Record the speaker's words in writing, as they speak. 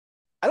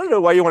I don't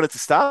know why you want it to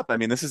stop. I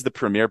mean, this is the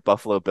premier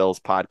Buffalo Bills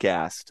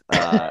podcast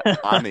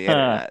on the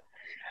internet.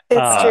 It's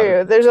Uh,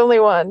 true. There's only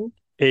one.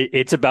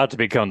 It's about to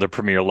become the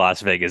premier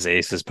Las Vegas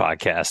Aces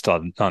podcast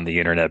on the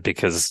internet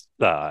because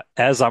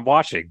as I'm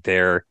watching,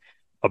 they're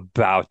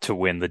about to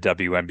win the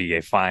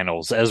WNBA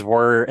finals as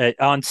we're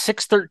on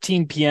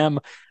 6:13 p.m.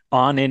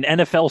 on an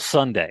NFL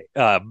Sunday.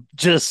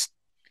 Just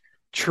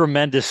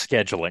tremendous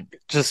scheduling.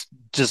 Just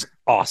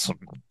awesome.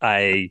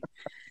 I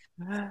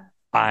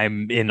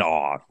I'm in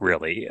awe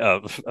really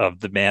of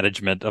the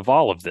management of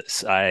all of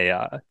this.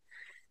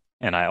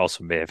 And I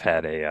also may have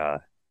had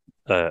a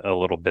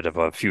little bit of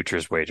a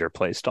futures wager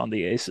placed on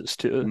the Aces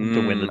to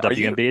win the are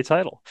you WNBA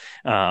title.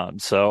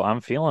 So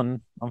I'm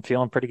feeling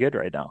pretty good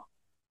right now.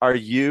 are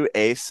you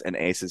Ace an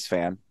Aces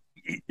fan?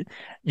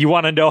 You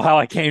want to know how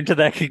I came to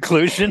that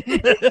conclusion?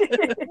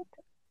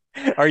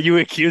 Are you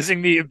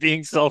accusing me of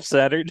being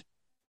self-centered?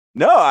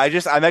 No,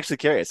 I'm actually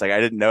curious. Like I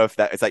didn't know if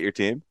that is that your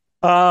team.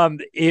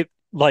 It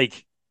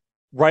like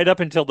right up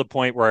until the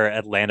point where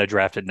Atlanta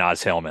drafted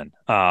Naz Hillman.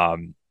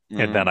 And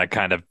then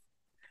Mm.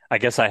 I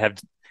guess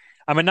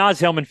I'm a Naz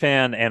Hillman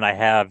fan and I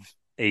have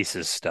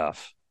Aces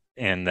stuff.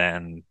 And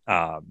then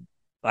I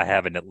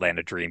have an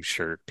Atlanta Dream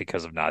shirt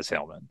because of Naz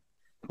Hillman.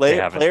 They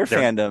haven't Player they're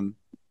fandom.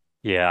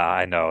 Yeah,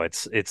 I know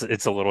it's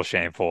a little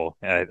shameful.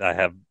 I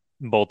have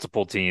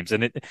multiple teams,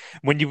 and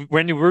when you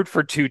root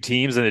for two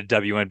teams in the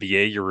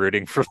WNBA, you're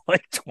rooting for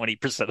like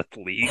 20% of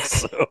the league.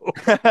 So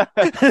I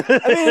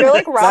You're mean,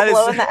 like Rob that is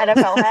Lowe in the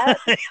NFL hat,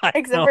 I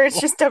except know for it's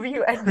just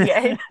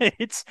WNBA.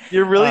 it's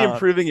you're really uh,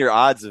 improving your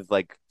odds of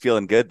like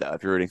feeling good though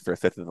if you're rooting for a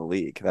fifth of the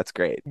league. That's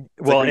great. It's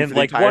like well, rooting and for the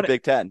like entire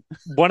Big Ten.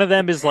 one of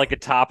them is like a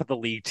top of the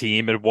league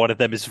team, and one of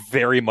them is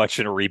very much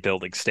in a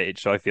rebuilding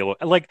stage. So I feel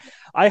like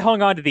I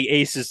hung on to the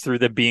Aces through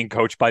them being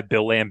coached by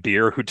Bill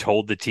Lambier, who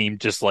told the team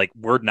just like,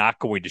 we're not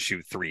going to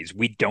shoot threes.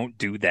 We don't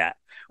do that.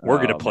 We're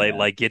going to Oh play man.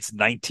 like it's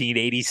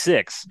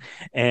 1986.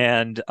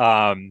 And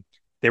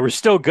they were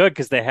still good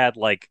because they had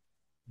like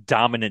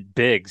dominant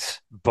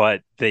bigs,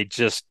 but they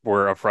just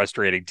were a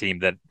frustrating team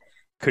that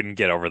couldn't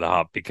get over the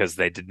hump because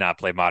they did not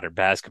play modern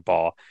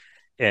basketball.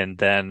 And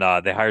then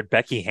they hired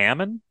Becky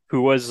Hammon,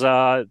 who was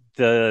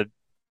the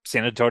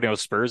San Antonio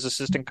Spurs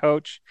assistant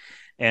coach.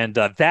 And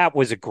that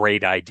was a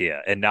great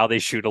idea. And now they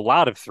shoot a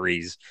lot of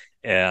threes,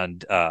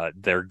 and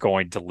they're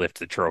going to lift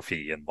the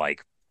trophy in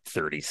like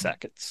 30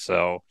 seconds.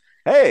 So,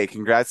 Hey,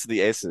 congrats to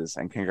the Aces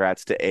and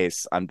congrats to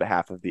Ace on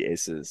behalf of the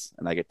Aces.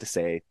 And I get to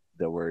say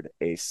the word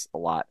ace a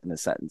lot in a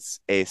sentence.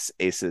 Ace,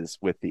 Aces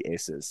with the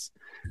Aces.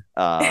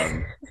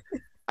 Um,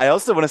 I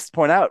also want to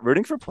point out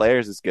rooting for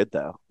players is good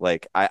though.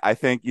 Like I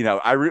think,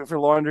 I root for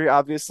laundry,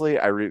 obviously.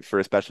 I root for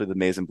especially the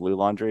maize and blue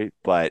laundry,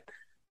 but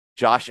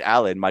Josh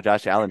Allen, my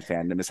Josh Allen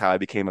fandom is how I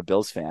became a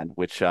Bills fan,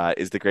 which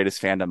is the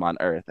greatest fandom on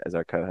earth, as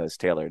our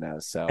co-host Taylor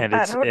knows. So and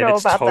I it's don't and know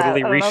it's about that.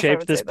 totally I don't know if I reshaped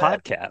would say this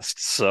that. podcast.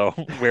 So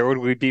where would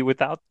we be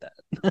without that?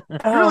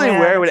 Oh really,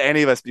 where man. would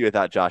any of us be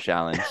without Josh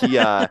Allen?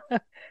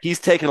 He's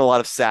taken a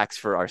lot of sacks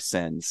for our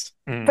sins.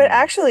 But Mm.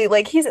 actually,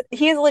 like he's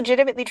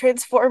legitimately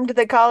transformed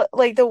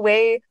the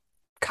way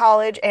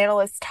college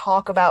analysts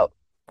talk about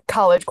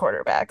college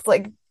quarterbacks.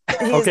 Like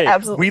he's Okay, we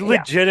absolutely yeah.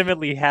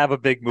 legitimately have a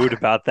big mood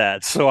about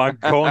that. So I'm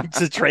going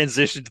to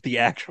transition to the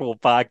actual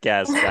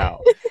podcast now.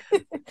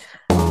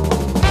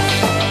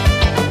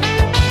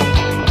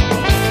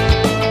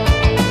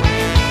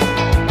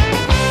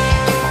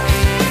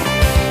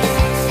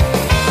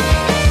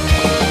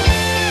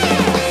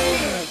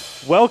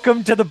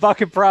 Welcome to the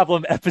Bucket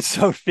Problem,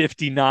 episode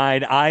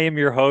 59. I am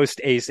your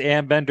host, Ace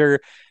Ambender.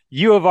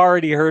 You have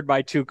already heard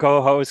my two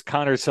co-hosts,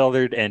 Connor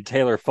Southard and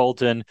Taylor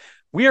Fulton.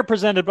 We are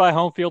presented by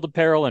Home Field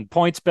Apparel and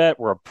PointsBet.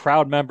 We're a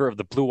proud member of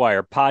the Blue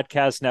Wire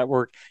Podcast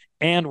Network,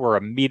 and we're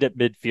a Meet at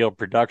Midfield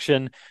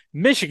production.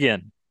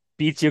 Michigan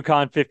beats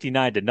UConn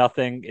 59 to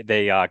nothing.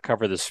 They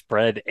cover the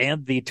spread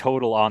and the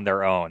total on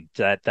their own.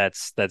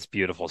 That's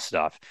beautiful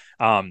stuff.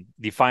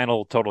 The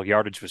final total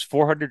yardage was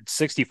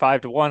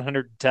 465 to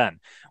 110.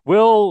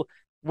 We'll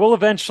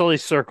eventually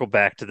circle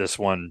back to this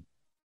one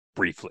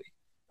briefly.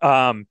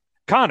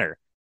 Connor,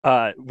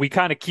 we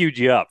kind of queued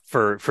you up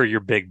for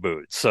your big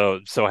mood, so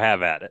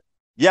have at it.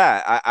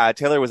 Yeah,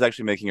 Taylor was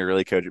actually making a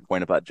really cogent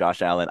point about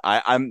Josh Allen.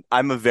 I'm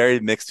a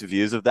very mixed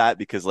views of that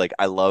because like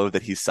I love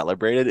that he's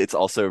celebrated. It's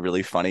also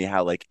really funny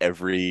how like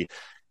every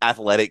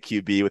athletic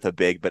QB with a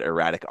big but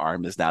erratic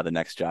arm is now the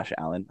next Josh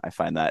Allen. I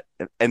find that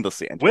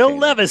endlessly Will entertaining.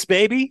 Levis,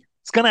 baby,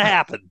 it's gonna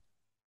happen.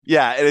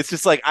 Yeah, and it's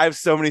just like I have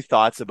so many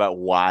thoughts about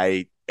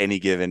why any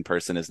given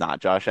person is not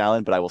Josh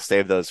Allen, but I will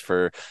save those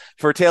for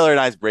Taylor and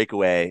I's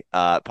breakaway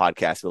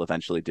podcast we'll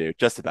eventually do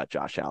just about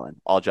Josh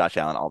Allen. All Josh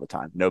Allen all the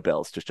time. No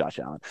Bills, just Josh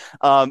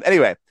Allen.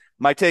 Anyway,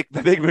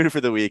 the big move for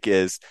the week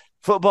is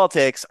football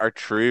takes are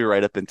true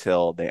right up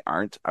until they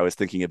aren't. I was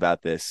thinking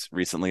about this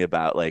recently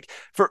about I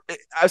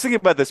was thinking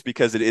about this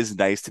because it is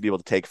nice to be able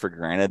to take for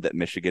granted that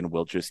Michigan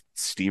will just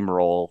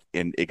steamroll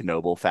in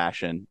ignoble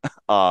fashion.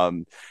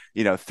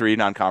 Three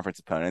non-conference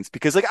opponents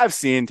because like I've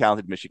seen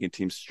talented Michigan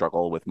teams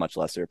struggle with much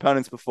lesser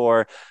opponents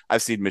before.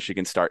 I've seen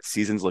Michigan start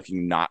seasons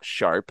looking not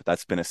sharp.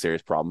 That's been a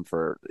serious problem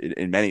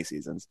in many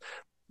seasons.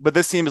 but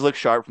this team has looked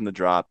sharp from the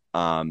drop.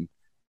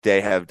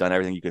 They have done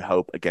everything you could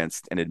hope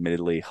against an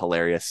admittedly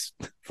hilarious,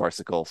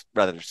 farcical,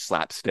 rather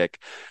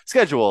slapstick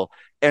schedule.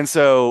 And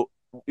so,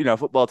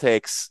 football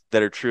takes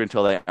that are true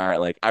until they aren't.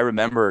 Like, I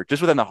remember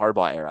just within the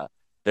Harbaugh era,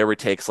 there were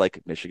takes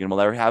like Michigan will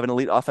never have an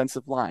elite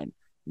offensive line.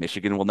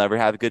 Michigan will never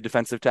have good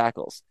defensive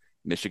tackles.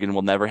 Michigan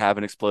will never have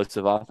an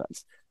explosive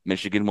offense.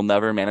 Michigan will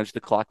never manage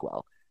the clock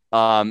well.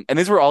 And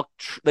these were all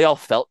they all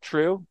felt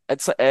true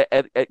at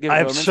given I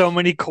have moments. so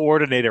many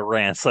coordinated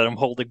rants that I'm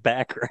holding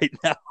back right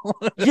now.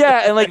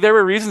 Yeah, and like there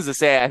were reasons to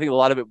say. I think a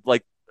lot of it,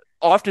 like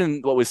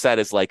often what was said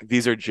is like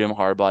these are Jim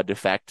Harbaugh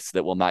defects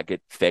that will not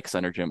get fixed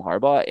under Jim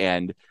Harbaugh.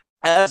 And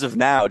as of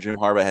now, Jim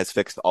Harbaugh has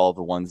fixed all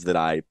the ones that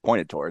I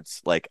pointed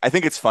towards. Like, I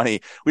think it's funny.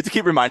 We have to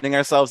keep reminding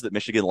ourselves that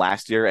Michigan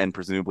last year and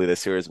presumably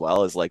this year as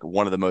well is like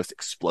one of the most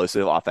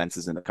explosive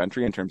offenses in the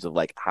country in terms of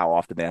like how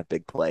often they have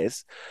big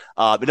plays.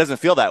 It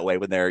doesn't feel that way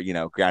when they're,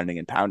 grounding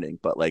and pounding,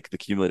 but like the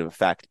cumulative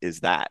effect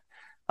is that.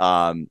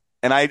 And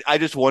I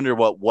just wonder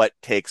what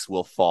takes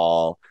will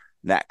fall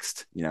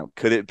next.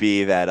 Could it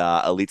be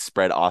that elite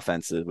spread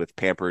offenses with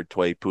pampered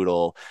toy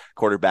poodle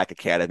quarterback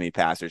academy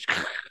passers?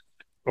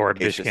 Or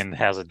Michigan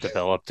hasn't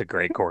developed a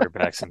great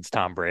quarterback since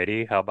Tom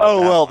Brady. How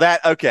about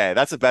okay,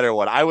 that's a better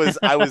one. I was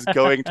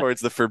going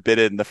towards the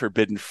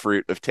forbidden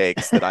fruit of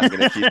takes that I'm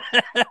going to keep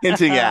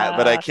hinting at,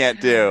 but I can't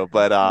do.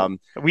 But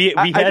we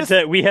had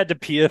to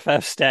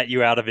PFF stat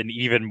you out of an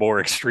even more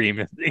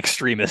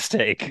extremist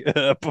take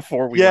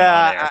before we went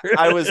on air.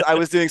 I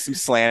was doing some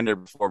slander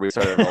before we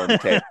started rolling the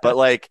tape,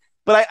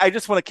 but I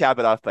just want to cap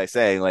it off by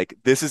saying, like,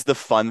 this is the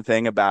fun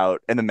thing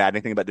about, and the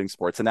maddening thing about doing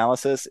sports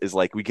analysis is,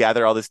 like, we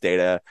gather all this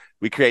data,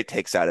 we create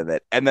takes out of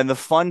it. And then the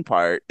fun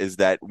part is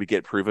that we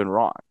get proven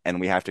wrong and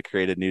we have to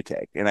create a new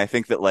take. And I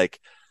think that, like,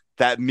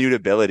 that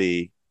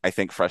mutability, I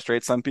think,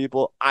 frustrates some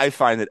people. I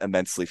find it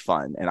immensely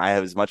fun. And I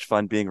have as much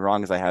fun being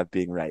wrong as I have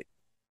being right.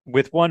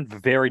 With one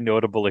very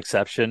notable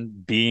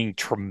exception, being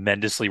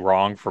tremendously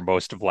wrong for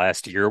most of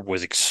last year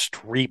was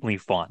extremely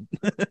fun.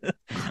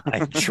 I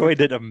enjoyed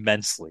it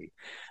immensely.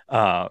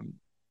 We're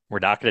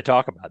not going to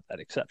talk about that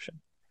exception.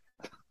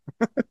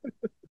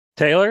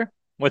 Taylor,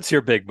 what's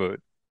your big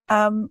mood?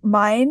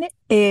 Mine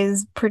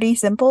is pretty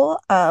simple.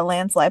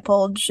 Lance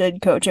Leipold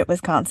should coach at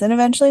Wisconsin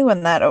eventually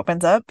when that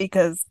opens up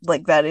because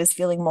like that is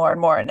feeling more and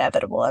more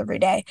inevitable every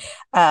day.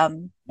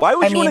 Why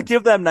would you want to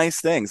give them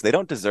nice things? They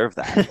don't deserve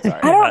that.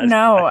 Sorry. I don't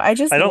know. I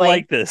don't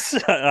like this.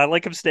 I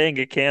like him staying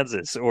at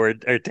Kansas or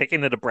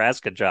taking the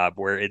Nebraska job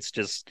where it's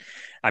just,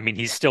 I mean,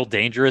 he's still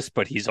dangerous,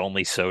 but he's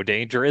only so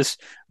dangerous.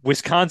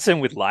 Wisconsin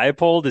with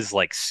Leipold is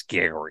like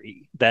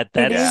scary. That's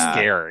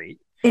scary.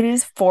 It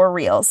is for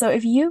real. So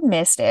if you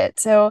missed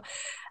it,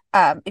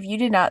 if you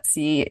did not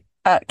see,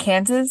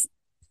 Kansas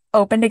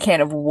opened a can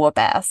of whoop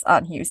ass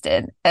on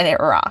Houston and it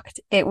rocked.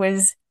 It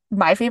was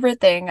my favorite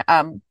thing.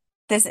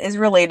 This is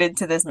related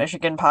to this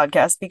Michigan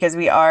podcast because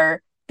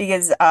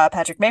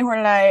Patrick Mayhorn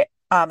and I,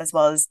 as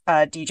well as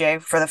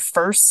DJ for the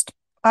first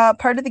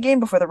part of the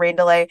game before the rain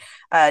delay,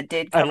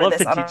 did cover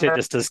this. I love that DJ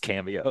just does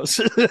cameos.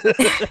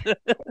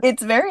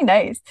 It's very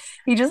nice.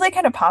 He just like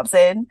kind of pops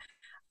in.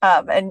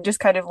 And just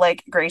kind of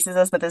like graces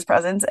us with his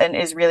presence and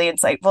is really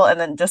insightful and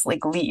then just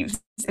like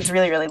leaves. It's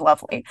really, really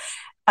lovely.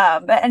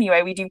 But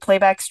anyway, we do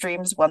playback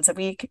streams once a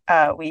week.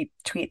 We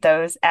tweet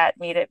those at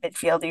Meet at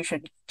Midfield. You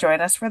should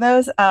join us for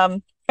those.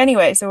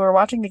 Anyway, so we're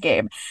watching the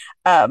game.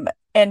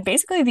 And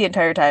basically the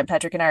entire time,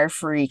 Patrick and I are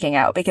freaking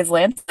out because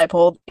Lance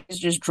Leipold is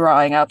just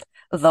drawing up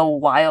the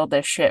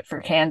wildest shit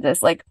for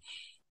Kansas. Like,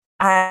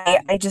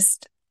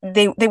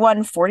 they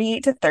won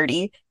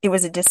 48-30. It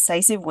was a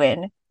decisive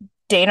win.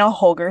 Dana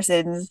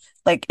Holgerson's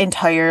like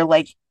entire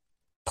like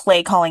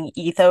play calling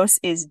ethos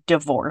is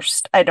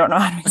divorced. I don't know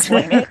how to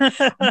explain it,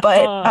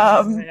 but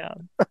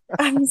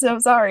I'm so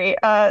sorry.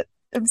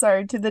 I'm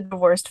sorry to the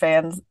divorced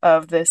fans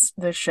of this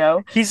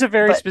show. He's a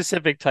very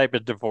specific type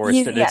of divorce,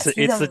 and it's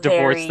the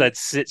divorce that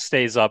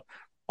stays up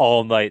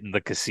all night in the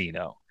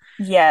casino.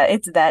 Yeah,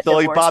 it's that. So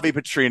like Bobby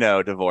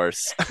Petrino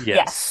divorce.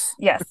 Yes.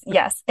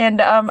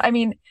 And I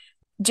mean,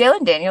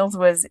 Jalen Daniels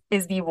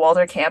is the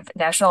Walter Camp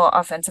National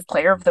Offensive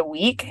Player of the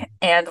Week,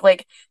 and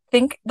like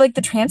think like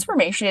the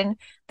transformation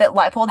that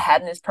Leipold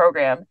had in his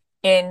program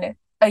in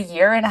a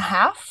year and a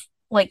half,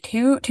 like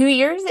two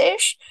years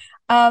ish,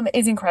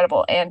 is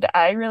incredible, and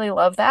I really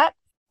love that.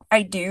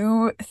 I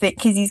do think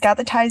because he's got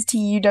the ties to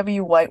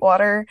UW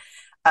Whitewater.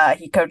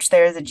 He coached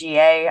there as a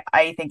GA.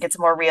 I think it's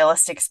a more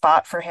realistic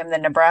spot for him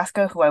than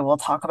Nebraska, who I will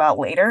talk about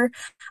later.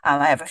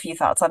 I have a few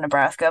thoughts on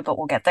Nebraska, but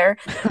we'll get there.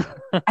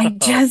 We'll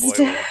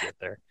get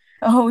there.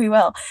 Oh, we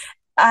will.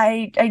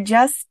 I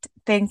just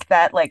think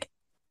that like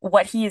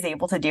what he is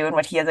able to do and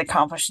what he has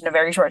accomplished in a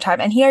very short time,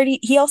 and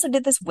he also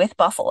did this with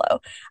Buffalo.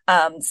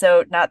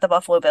 So not the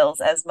Buffalo Bills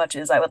as much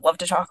as I would love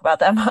to talk about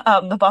them.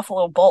 The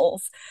Buffalo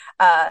Bulls.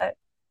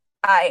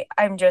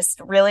 I'm just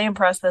really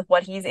impressed with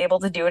what he's able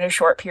to do in a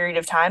short period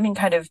of time and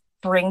kind of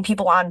bring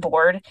people on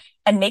board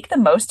and make the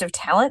most of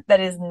talent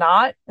that is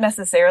not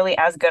necessarily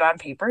as good on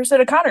paper. So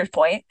to Connor's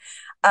point,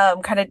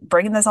 kind of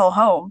bringing this all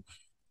home,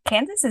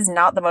 Kansas is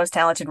not the most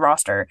talented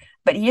roster,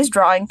 but he is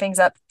drawing things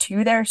up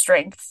to their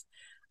strengths,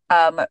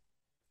 um,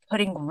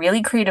 putting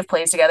really creative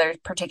plays together,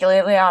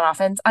 particularly on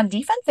offense. On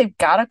defense, they've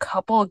got a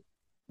couple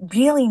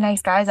really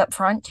nice guys up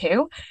front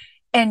too,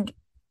 and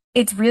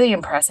it's really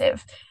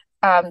impressive.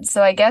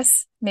 So I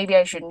guess maybe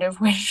I shouldn't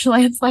have wished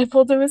Lance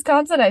Leipold to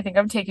Wisconsin. I think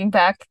I'm taking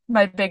back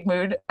my big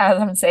mood as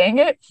I'm saying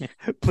it.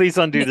 Please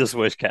undo this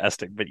wish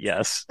casting, but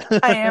yes.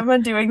 I am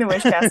undoing the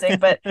wish casting,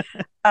 but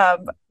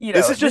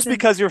this is just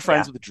because you're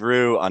friends yeah. with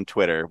Drew on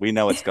Twitter. We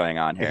know what's going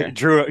on here.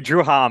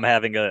 Drew Hom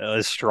having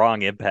a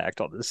strong impact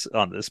on this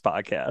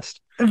podcast.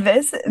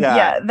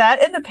 That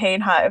and the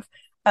Pain Hive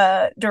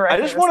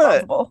directly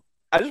responsible.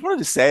 I just wanted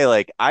to say,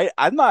 like,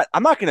 I'm not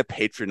going to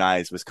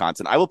patronize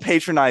Wisconsin. I will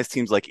patronize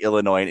teams like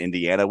Illinois and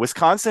Indiana.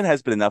 Wisconsin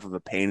has been enough of a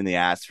pain in the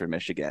ass for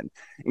Michigan,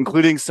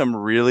 including some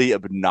really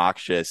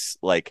obnoxious,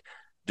 like,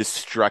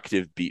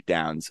 destructive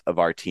beatdowns of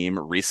our team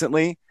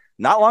recently.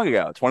 Not long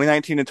ago,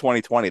 2019 and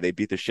 2020, they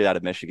beat the shit out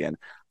of Michigan.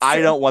 I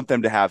don't want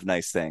them to have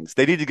nice things.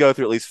 They need to go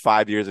through at least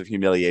 5 years of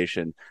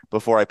humiliation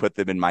before I put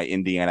them in my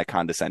Indiana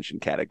condescension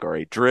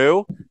category.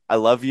 Drew, I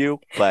love you,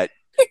 but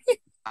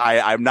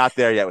I'm not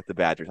there yet with the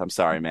Badgers. I'm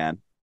sorry, man.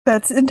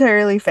 That's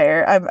entirely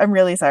fair. I'm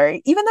really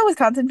sorry. Even though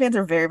Wisconsin fans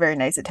are very, very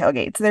nice at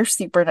tailgates, they're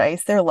super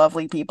nice. They're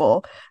lovely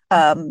people.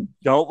 Don't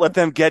let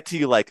them get to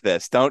you like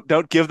this.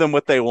 Don't give them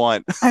what they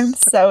want. I'm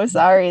so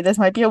sorry. This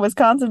might be a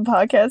Wisconsin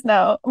podcast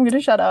now. I'm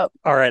gonna shut up.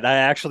 All right.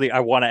 I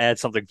want to add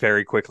something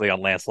very quickly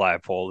on Lance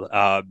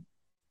Leipold.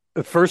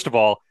 First of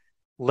all,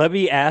 let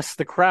me ask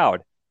the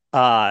crowd.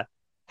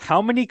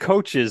 How many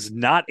coaches,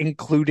 not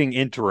including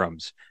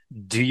interims,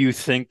 do you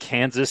think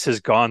Kansas has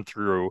gone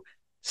through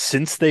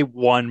since they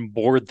won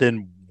more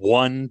than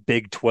one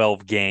Big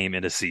 12 game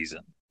in a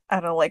season? I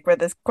don't like where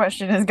this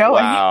question is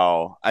going.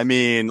 Wow. I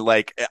mean,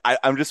 like,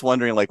 I'm just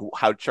wondering, like,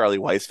 how Charlie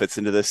Weis fits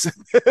into this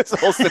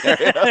whole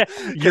scenario.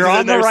 You're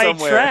on the right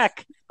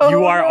track.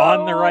 You are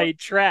on the right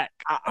track.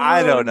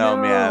 I don't know,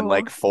 man.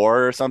 Like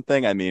 4 or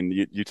something? I mean,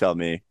 you tell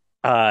me.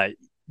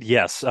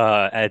 Yes,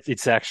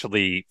 it's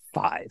actually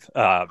 5.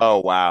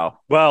 Oh, wow.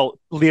 Well,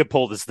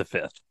 Leopold is the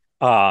 5th.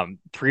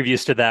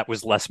 Previous to that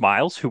was Les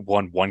Miles, who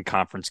won one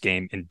conference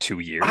game in 2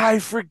 years. I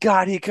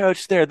forgot he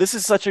coached there. This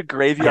is such a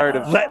graveyard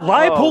of.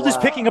 Leipold is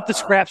picking up the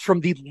scraps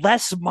from the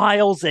Les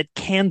Miles at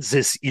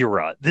Kansas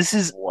era. This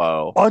is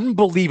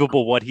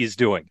unbelievable what he's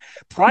doing.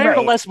 Prior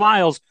to Les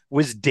Miles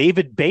was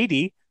David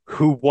Beatty,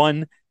 who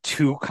won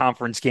 2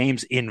 conference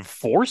games in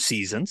 4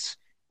 seasons.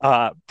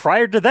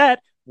 Prior to that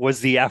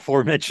was the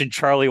aforementioned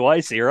Charlie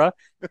Weis era,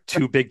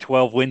 2 Big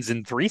 12 wins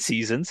in 3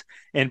 seasons.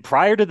 And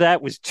prior to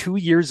that was 2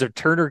 years of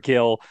Turner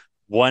Gill,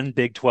 1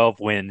 Big 12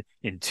 win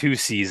in 2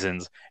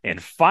 seasons.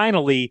 And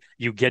finally,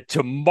 you get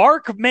to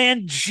Mark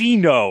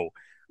Mangino,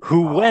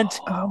 who went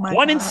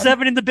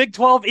 1-7 in the Big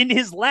 12 in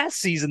his last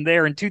season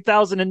there in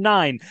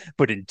 2009.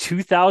 But in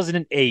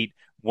 2008,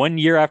 1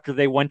 year after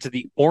they went to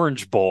the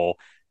Orange Bowl,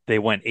 they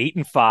went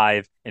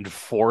 8-5 and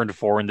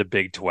 4-4 in the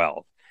Big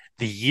 12.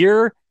 The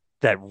year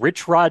that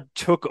Rich Rod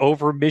took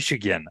over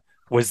Michigan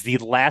was the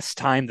last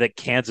time that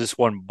Kansas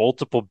won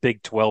multiple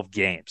Big 12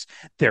 games.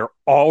 They're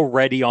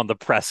already on the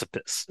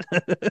precipice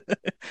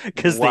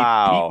because they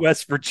beat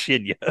West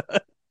Virginia.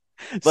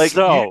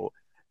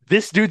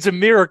 This dude's a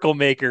miracle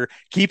maker.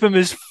 Keep him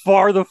as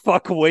far the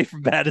fuck away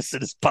from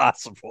Madison as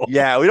possible.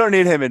 Yeah, we don't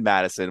need him in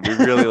Madison. We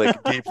really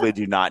deeply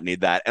do not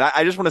need that. And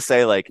I just want to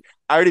say, like,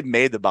 I already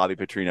made the Bobby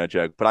Petrino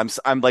joke,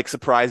 but I'm like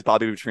surprised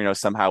Bobby Petrino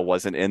somehow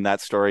wasn't in that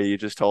story you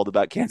just told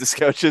about Kansas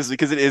coaches,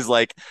 because it is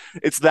like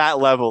it's that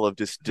level of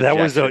just that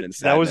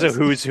was a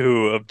who's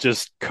who of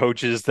just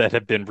coaches that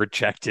have been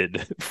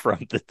rejected from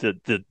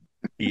the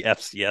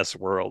FCS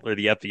world or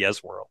the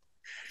FBS world.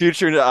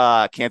 Future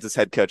Kansas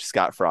head coach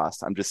Scott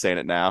Frost. I'm just saying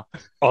it now.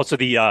 Also,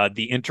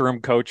 the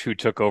interim coach who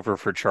took over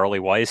for Charlie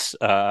Weis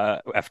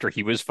after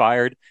he was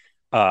fired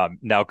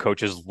now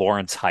coaches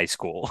Lawrence High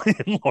School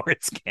in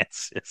Lawrence,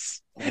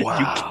 Kansas. Wow.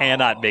 You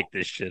cannot make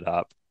this shit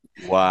up.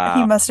 Wow.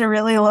 He must have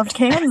really loved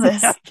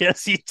Kansas. I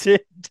guess he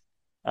did.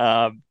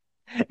 And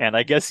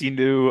I guess he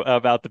knew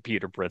about the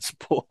Peter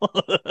Principle.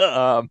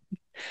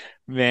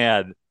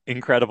 Man.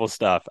 Incredible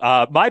stuff.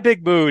 My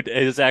big mood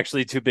is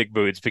actually 2 big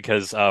moods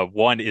because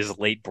one is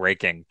late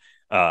breaking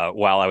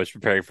while I was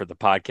preparing for the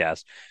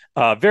podcast.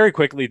 Very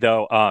quickly,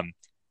 though,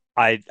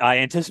 I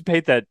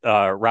anticipate that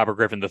Robert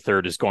Griffin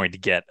III is going to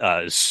get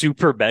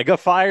super mega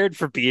fired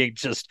for being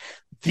just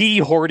the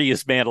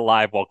horniest man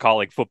alive while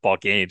calling football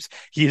games.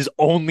 He is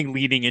only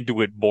leaning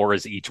into it more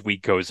as each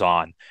week goes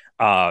on.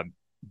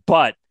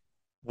 But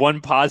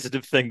one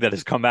positive thing that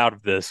has come out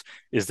of this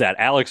is that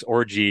Alex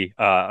Orji,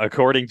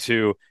 according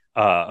to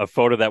a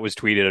photo that was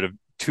tweeted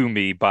to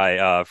me by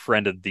a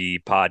friend of the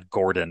pod,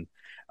 Gordon,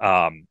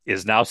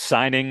 is now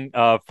signing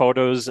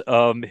photos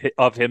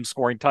of him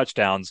scoring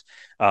touchdowns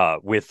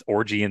with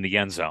Orji in the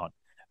end zone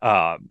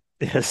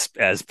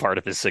as part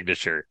of his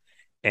signature.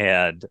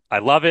 And I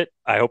love it.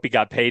 I hope he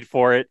got paid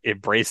for it.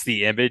 Embrace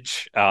the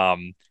image.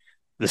 The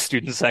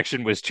student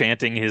section was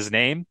chanting his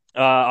name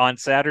on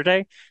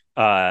Saturday.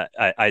 I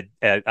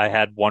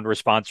had one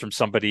response from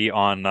somebody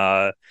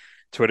on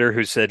Twitter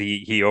who said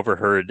he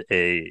overheard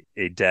a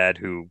dad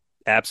who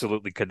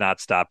absolutely could not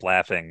stop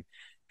laughing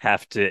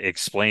have to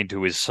explain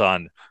to his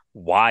son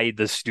why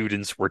the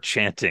students were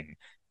chanting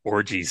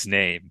Orgy's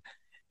name.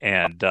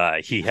 And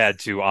he had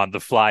to, on the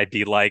fly,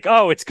 be like,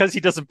 "Oh, it's because he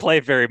doesn't play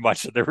very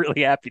much, and they're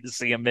really happy to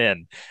see him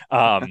in,"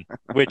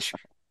 which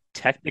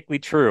technically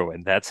true,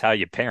 and that's how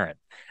you parent.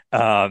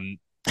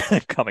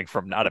 Coming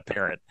from not a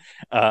parent.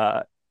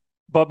 But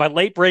my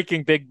late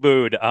breaking big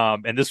mood,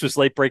 and this was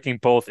late breaking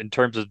both in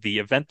terms of the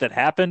event that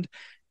happened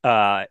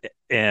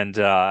and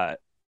the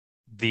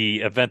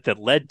event that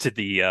led to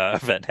the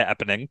event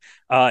happening.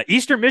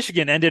 Eastern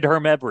Michigan ended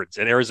Herm Edwards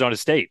at Arizona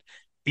State.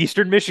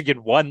 Eastern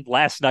Michigan won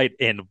last night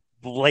and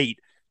late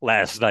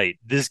last night.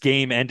 This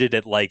game ended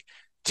at like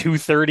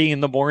 2:30 in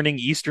the morning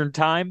Eastern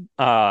time.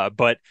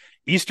 But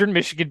Eastern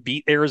Michigan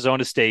beat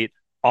Arizona State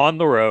on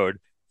the road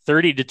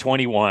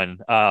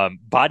 30-21.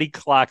 Body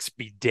clocks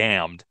be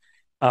damned.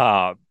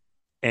 And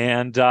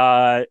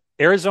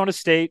Arizona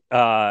State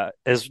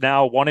is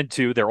now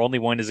 1-2. Their only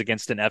win is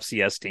against an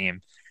FCS team,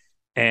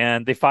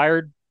 and they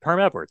fired Herm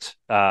Edwards.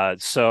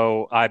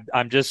 So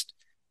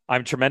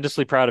I'm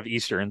tremendously proud of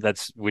Eastern.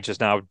 Which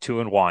is now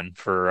 2-1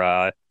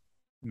 for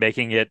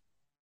making it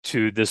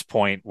to this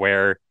point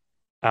where,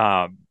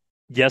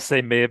 yes,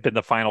 they may have been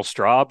the final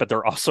straw, but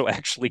they're also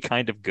actually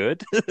kind of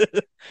good.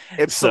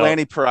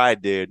 Ypsilanti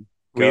pride, dude.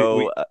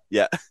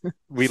 Yeah,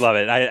 we love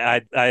it.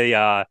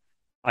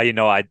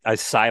 I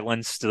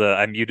silenced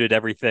I muted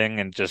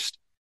everything and just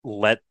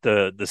let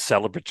the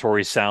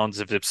celebratory sounds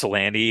of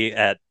Ypsilanti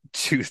at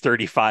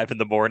 2:35 in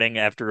the morning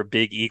after a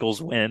big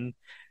Eagles win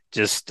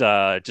just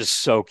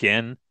soak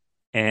in,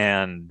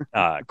 and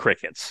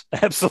crickets,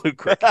 absolute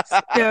crickets.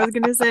 Yeah, I was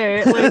gonna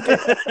say,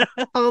 like,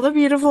 all the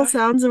beautiful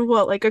sounds of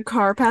like a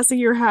car passing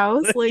your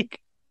house, like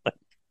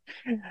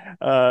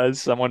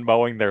someone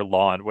mowing their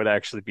lawn would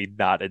actually be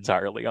not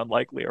entirely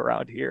unlikely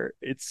around here.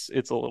 It's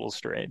a little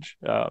strange.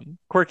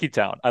 Quirky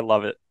town. I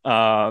love it.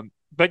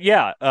 But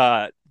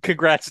yeah,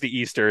 congrats to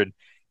Eastern.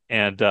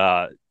 And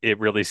it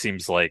really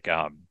seems like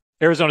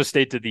Arizona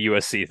State did the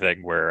USC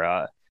thing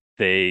where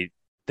they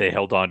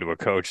held on to a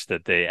coach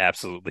that they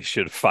absolutely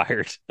should have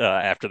fired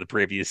after the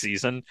previous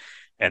season,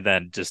 and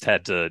then just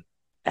had to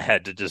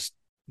just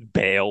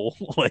bail.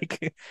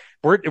 Like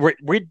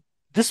we're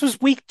this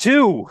was week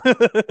 2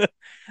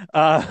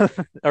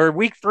 or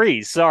week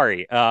 3.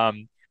 Sorry.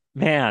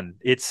 Man,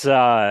 it's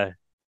that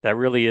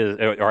really is,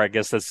 or I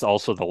guess that's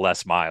also the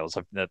Les Miles.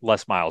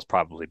 Les Miles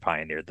probably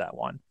pioneered that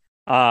one.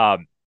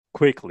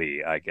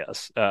 Quickly, I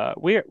guess.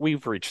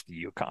 We've reached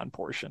the UConn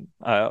portion.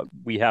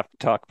 We have to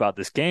talk about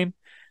this game.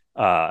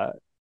 I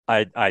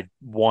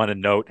want to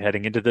note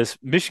heading into this,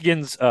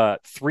 Michigan's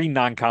 3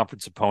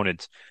 non-conference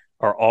opponents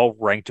are all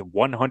ranked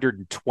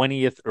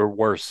 120th or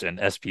worse in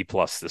SP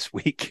Plus this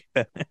week.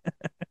 Well,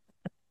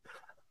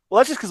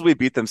 that's just because we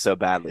beat them so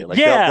badly. Like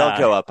they'll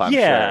go up, I'm sure.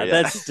 Yeah,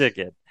 that's a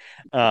ticket.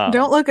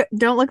 Don't look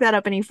that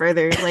up any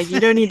further. Like, you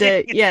don't need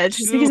to. Yeah, it's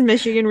just because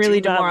Michigan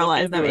really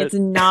demoralized them. It's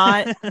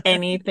not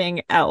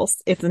anything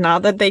else. It's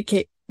not that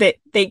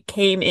they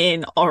came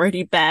in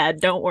already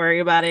bad. Don't worry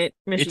about it.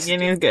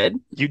 Michigan is good.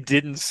 You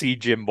didn't see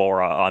Jim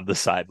Mora on the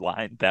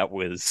sideline. That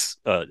was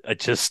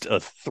just a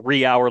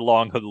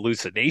 3-hour-long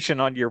hallucination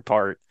on your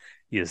part.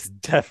 He is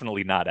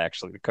definitely not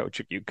actually the coach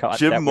of UConn.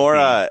 Jim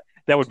Mora.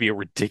 That would be a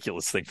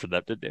ridiculous thing for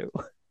them to do.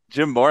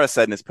 Jim Mora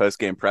said in his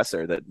post-game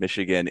presser that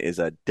Michigan is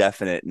a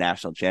definite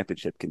national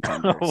championship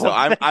contender. So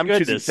I'm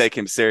choosing to take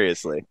him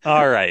seriously.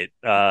 All right.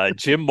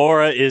 Jim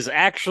Mora is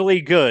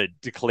actually good,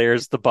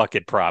 declares the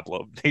bucket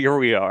problem. Here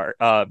we are.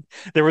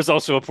 There was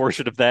also a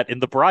portion of that in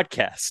the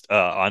broadcast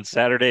on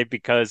Saturday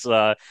because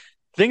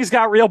things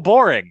got real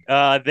boring.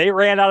 They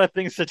ran out of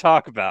things to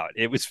talk about.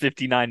 It was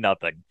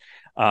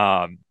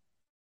 59-0.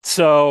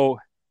 So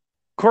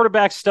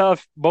quarterback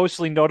stuff,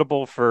 mostly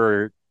notable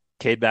for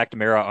Cade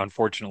McNamara,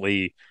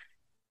 unfortunately,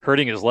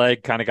 hurting his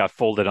leg, kind of got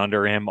folded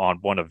under him on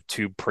one of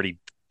 2 pretty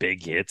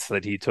big hits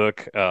that he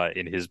took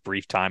in his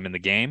brief time in the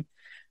game.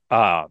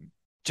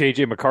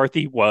 JJ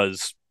McCarthy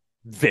was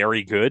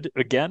very good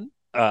again,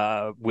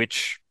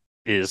 which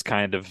is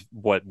kind of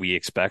what we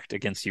expect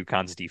against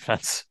UConn's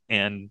defense,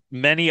 and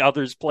many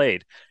others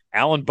played.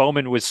 Alan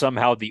Bowman was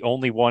somehow the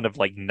only one of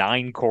like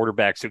 9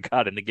 quarterbacks who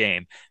got in the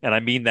game, and I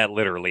mean that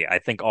literally. I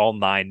think all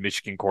 9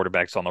 Michigan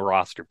quarterbacks on the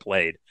roster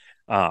played.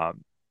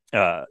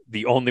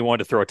 The only one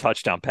to throw a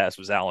touchdown pass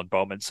was Alan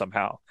Bowman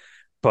somehow.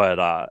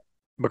 But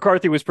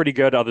McCarthy was pretty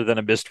good, other than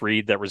a missed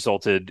read that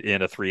resulted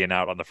in a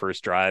 3-and-out on the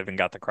first drive and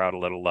got the crowd a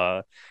little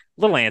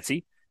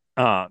antsy.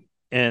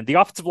 And the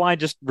offensive line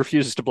just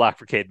refuses to block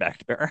for Cade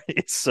McNamara.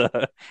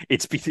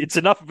 It's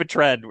enough of a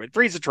trend.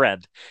 3's a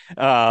trend.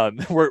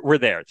 We're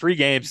there. 3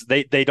 games.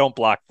 They don't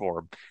block for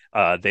him.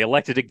 They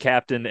elected a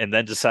captain and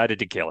then decided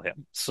to kill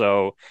him.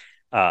 So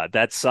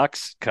that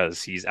sucks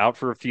because he's out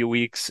for a few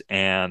weeks,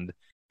 and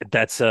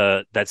that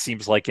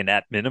seems like an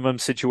at minimum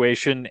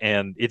situation.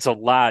 And it's a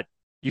lot.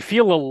 You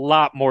feel a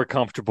lot more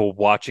comfortable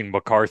watching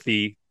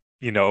McCarthy,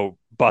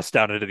 bust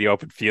out into the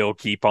open field,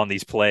 keep on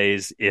these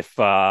plays if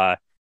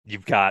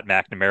you've got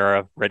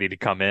McNamara ready to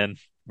come in.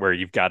 where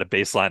you've got a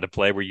baseline to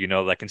play where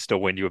that can still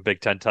win you a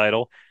Big Ten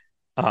title.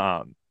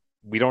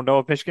 We don't know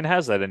if Michigan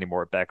has that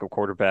anymore at backup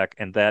quarterback,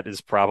 and that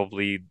is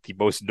probably the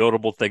most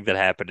notable thing that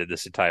happened in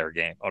this entire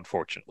game,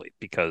 unfortunately,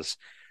 because,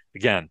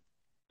 again,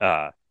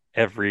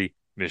 every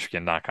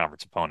Michigan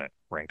non-conference opponent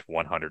ranked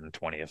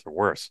 120th or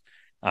worse.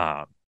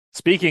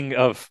 Speaking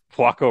of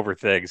walkover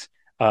things,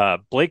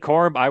 Blake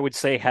Corum, I would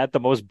say, had the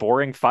most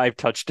boring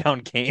 5-touchdown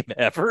game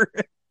ever.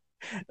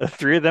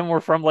 3 of them were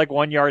from like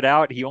 1 yard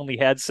out. He only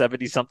had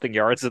 70-something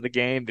yards in the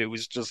game. It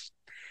was just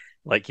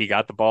like he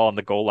got the ball on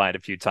the goal line a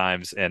few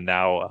times, and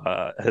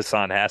now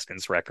Hassan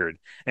Haskins' record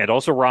and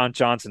also Ron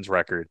Johnson's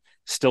record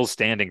still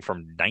standing from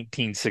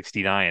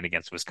 1969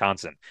 against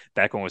Wisconsin.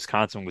 Back when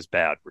Wisconsin was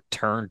bad.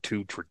 Return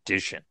to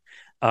tradition.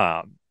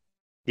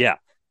 Yeah,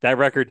 that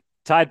record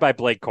tied by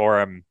Blake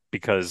Corum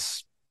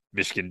because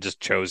Michigan just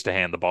chose to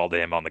hand the ball to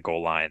him on the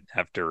goal line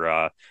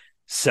after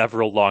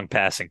several long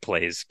passing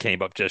plays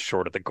came up just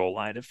short of the goal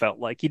line. It felt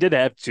like he did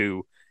have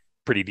 2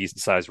 pretty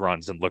decent sized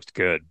runs and looked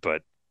good,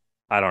 but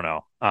I don't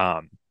know.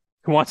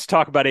 Who wants to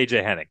talk about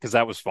AJ Henning? Because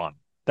that was fun.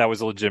 That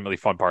was a legitimately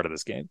fun part of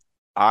this game.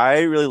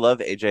 I really love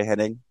AJ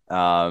Henning.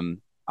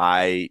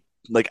 I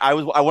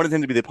wanted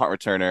him to be the punt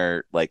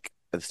returner like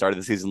at the start of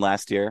the season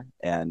last year,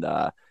 and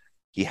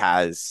he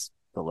has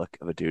the look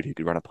of a dude who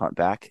could run a punt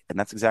back, and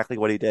that's exactly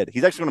what he did.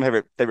 He's actually one of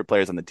my favorite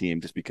players on the team,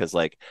 just because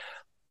like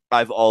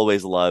I've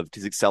always loved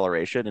his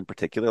acceleration in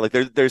particular. Like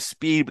there's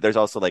speed, but there's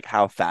also like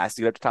how fast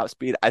you get up to top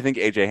speed. I think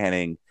AJ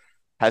Henning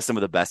has some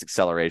of the best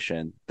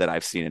acceleration that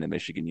I've seen in a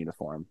Michigan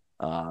uniform.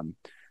 So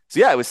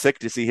yeah, it was sick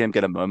to see him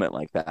get a moment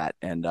like that,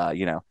 and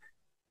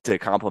to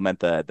compliment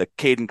the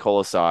Caden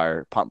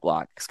Colasar punt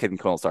block, because Caden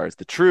Colasar is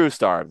the true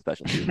star of the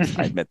special teams.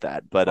 I admit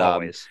that, but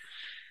always.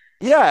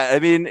 Yeah, I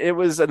mean, it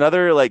was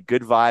another like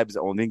good vibes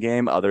only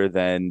game other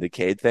than the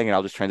Cade thing, and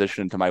I'll just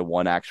transition into my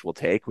one actual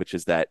take, which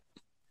is that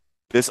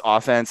this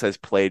offense has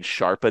played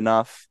sharp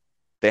enough.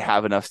 They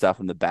have enough stuff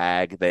in the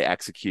bag. They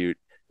execute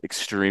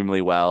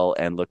extremely well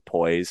and look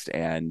poised.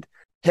 And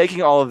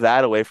taking all of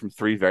that away from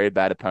 3 very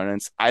bad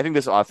opponents, I think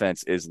this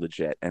offense is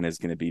legit and is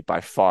going to be by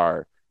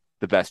far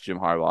the best Jim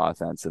Harbaugh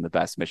offense and the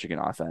best Michigan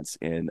offense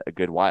in a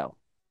good while.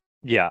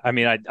 Yeah, I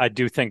mean, I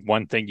do think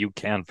one thing you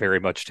can very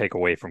much take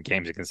away from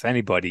games against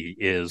anybody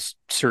is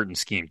certain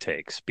scheme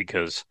takes,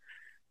 because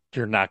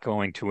you're not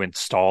going to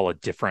install a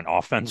different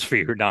offense for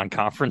your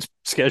non-conference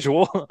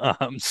schedule.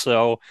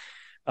 So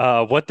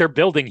what they're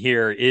building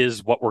here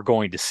is what we're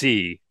going to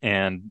see,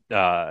 and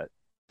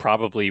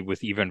probably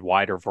with even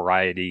wider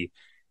variety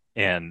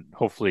and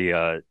hopefully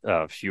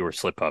fewer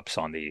slip-ups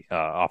on the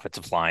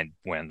offensive line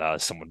when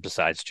someone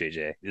besides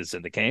JJ is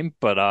in the game.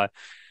 But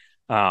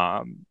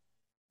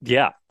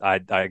yeah,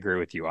 I agree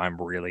with you.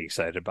 I'm really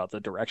excited about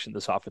the direction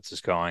this offense is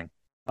going.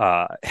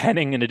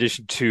 Henning, in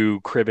addition to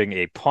cribbing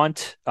a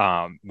punt,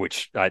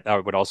 which I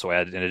would also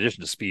add, in addition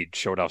to speed,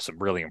 showed off some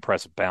really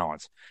impressive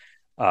balance.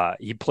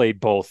 He played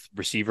both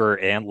receiver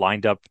and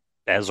lined up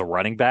as a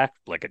running back,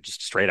 like a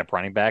just straight up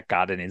running back,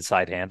 got an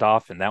inside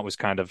handoff. And that was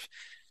kind of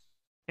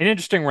an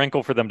interesting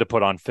wrinkle for them to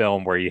put on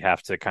film, where you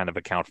have to kind of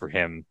account for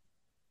him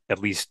at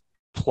least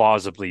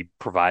plausibly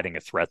providing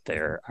a threat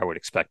there. I would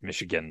expect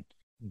Michigan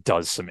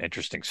does some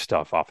interesting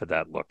stuff off of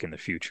that look in the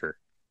future.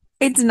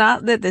 It's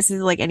not that this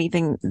is like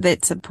anything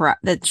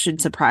that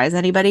should surprise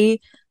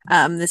anybody.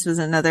 This was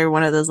another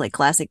one of those like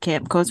classic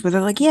camp quotes where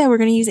they're like, yeah, we're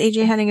going to use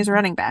AJ Henning as a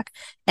running back.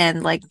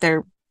 And like,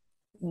 they're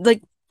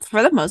like,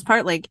 for the most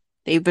part, like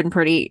they've been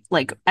pretty,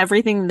 like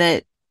everything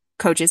that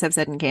coaches have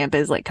said in camp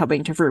is like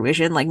coming to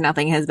fruition. Like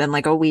nothing has been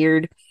like a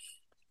weird,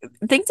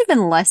 things have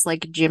been less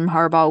like Jim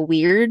Harbaugh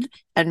weird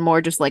and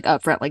more just like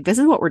upfront, like this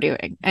is what we're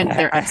doing. And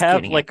they're I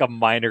have like a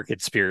minor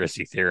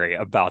conspiracy theory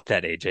about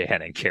that AJ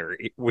Henning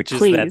carry, which is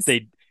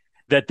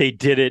that they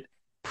did it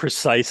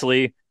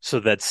precisely so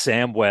that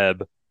Sam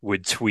Webb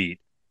would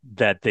tweet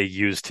that they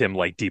used him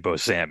like Deebo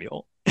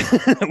Samuel,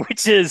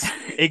 which is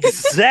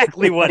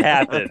exactly what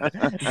happened.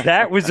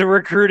 That was a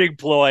recruiting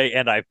ploy,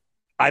 and I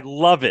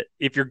love it.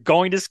 If you're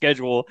going to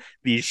schedule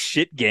these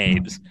shit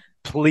games,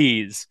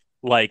 please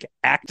like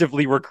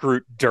actively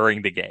recruit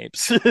during the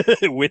games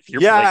with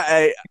your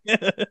I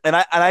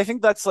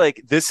think that's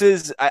like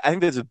I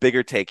think there's a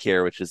bigger take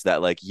here, which is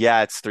that like,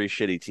 yeah, it's 3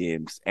 shitty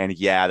teams, and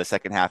yeah, the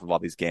second half of all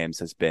these games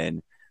has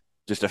been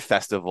just a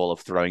festival of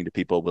throwing to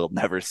people we'll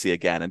never see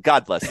again. And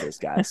God bless those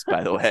guys,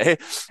 by the way.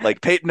 Like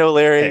Peyton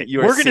O'Leary,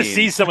 we're going to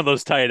see some of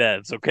those tight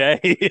ends, okay?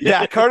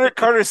 Yeah,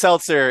 Carter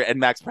Seltzer and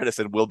Max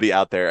Pedersen will be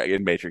out there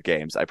in major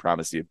games, I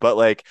promise you. But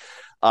like,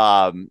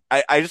 I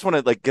just want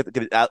to like get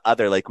it out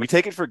there. Like, we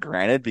take it for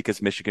granted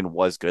because Michigan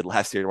was good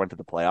last year and went to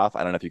the playoff.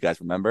 I don't know if you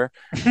guys remember,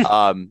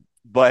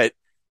 but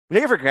we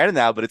take it for granted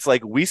now. But it's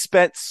like we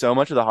spent so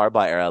much of the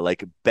Harbaugh era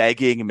like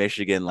begging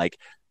Michigan, like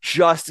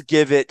just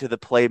give it to the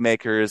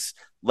playmakers,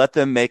 let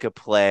them make a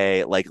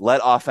play, like let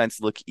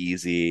offense look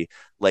easy,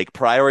 like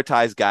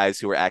prioritize guys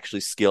who are actually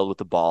skilled with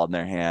the ball in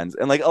their hands,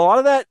 and like a lot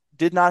of that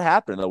did not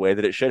happen in the way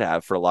that it should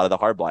have for a lot of the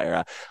Harbaugh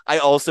era. I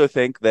also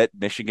think that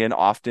Michigan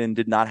often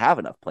did not have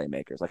enough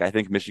playmakers. Like I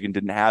think Michigan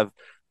didn't have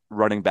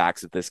running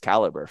backs at this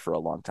caliber for a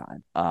long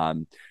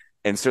time.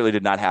 and certainly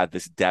did not have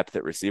this depth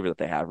at receiver that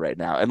they have right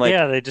now. And like,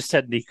 yeah, they just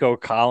had Nico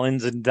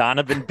Collins and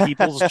Donovan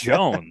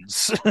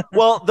Peoples-Jones.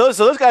 well, those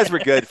guys were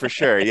good for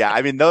sure. Yeah,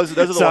 I mean those are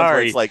the ones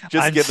where it's like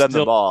just give them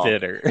the ball.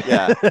 Bitter.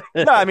 Yeah,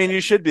 no, I mean you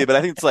should be, but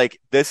I think it's like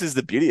this is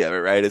the beauty of it,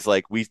 right? It's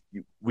like we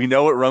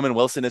know what Roman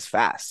Wilson is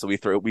fast, so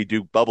we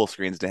do bubble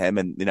screens to him,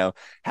 and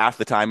half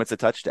the time it's a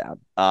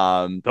touchdown.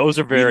 Those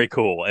are very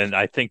cool, and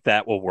I think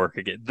that will work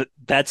again.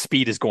 That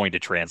speed is going to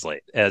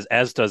translate,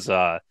 as does.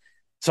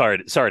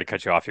 Sorry to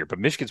cut you off here, but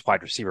Michigan's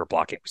wide receiver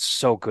blocking was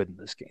so good in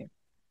this game.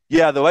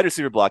 Yeah, the wide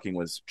receiver blocking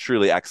was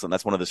truly excellent.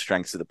 That's one of the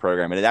strengths of the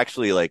program, and it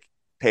actually like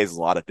pays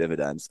a lot of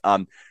dividends.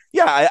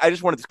 Yeah, I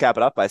just wanted to cap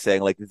it up by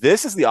saying like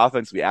this is the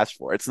offense we asked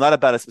for. It's not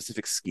about a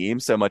specific scheme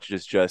so much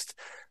as just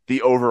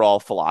the overall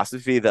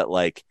philosophy that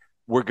like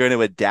we're going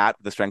to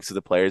adapt the strengths of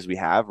the players we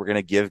have. We're going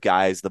to give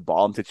guys the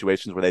ball in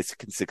situations where they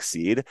can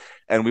succeed,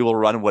 and we will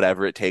run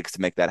whatever it takes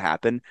to make that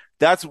happen.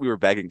 That's what we were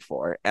begging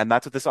for, and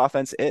that's what this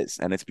offense is,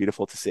 and it's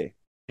beautiful to see.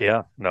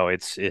 Yeah, no,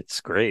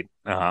 it's great.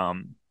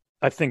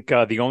 I think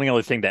the only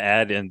other thing to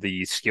add in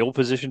the skill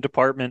position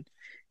department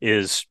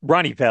is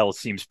Ronnie Bell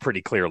seems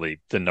pretty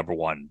clearly the number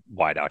one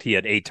wideout. He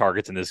had 8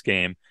 targets in this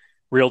game,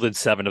 reeled in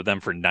 7 of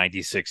them for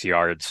 96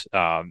 yards.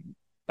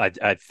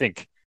 I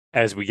think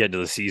as we get into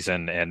the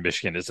season and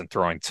Michigan isn't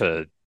throwing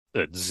to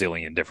a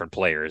zillion different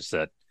players,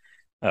 that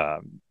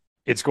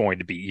it's going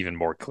to be even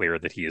more clear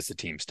that he is the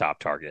team's top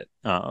target.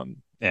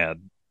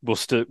 And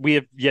we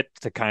have yet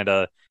to kind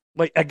of,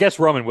 like, I guess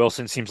Roman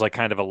Wilson seems like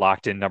kind of a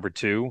locked-in number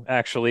 2,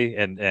 actually,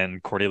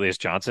 and Cornelius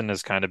Johnson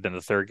has kind of been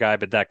the third guy,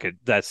 but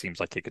that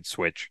seems like it could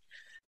switch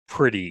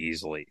pretty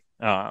easily.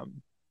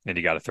 And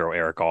you got to throw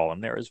Eric All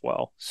in there as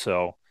well.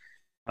 So,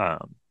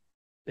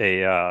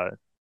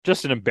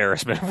 just an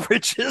embarrassment of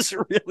riches,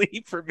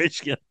 really, for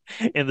Michigan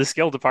in the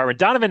skill department.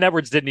 Donovan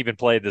Edwards didn't even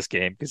play this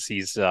game because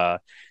he's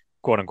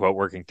quote unquote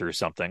working through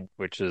something,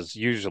 which is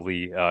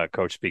usually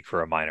coach speak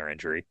for a minor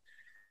injury.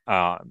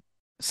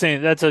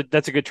 Saying that's a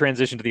good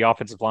transition to the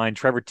offensive line.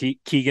 Trevor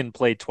Keegan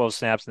played 12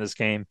 snaps in this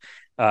game,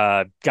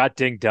 got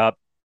dinged up,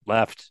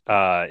 left.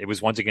 It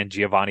was once again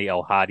Giovanni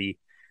El Hadi,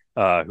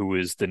 who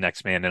was the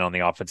next man in on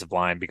the offensive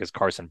line because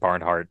Carson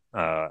Barnhart,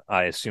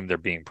 I assume they're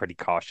being pretty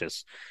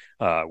cautious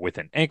with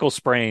an ankle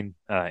sprain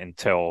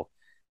until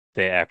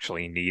they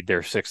actually need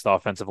their 6th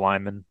offensive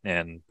lineman,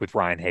 and with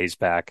Ryan Hayes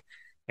back.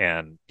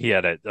 And he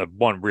had a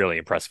one really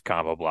impressive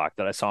combo block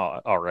that I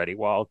saw already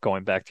while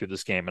going back through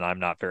this game, and I'm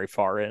not very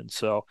far in.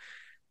 So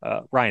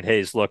Ryan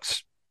Hayes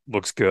looks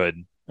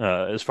good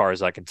as far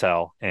as I can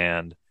tell.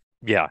 And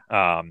yeah,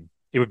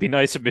 it would be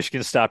nice if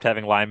Michigan stopped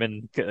having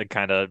linemen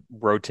kind of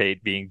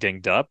rotate being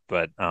dinged up,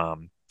 but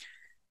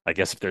I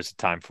guess if there's a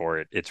time for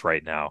it, it's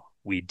right now.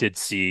 We did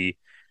see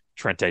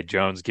Trente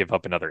Jones give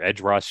up another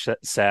edge rush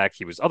sack.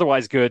 He was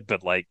otherwise good,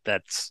 but like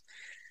that's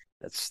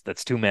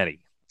too many.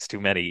 It's too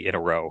many in a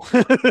row.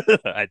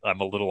 I'm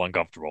a little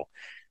uncomfortable.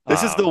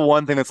 This is the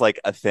one thing that's like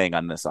a thing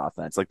on this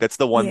offense. Like that's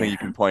the one thing you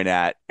can point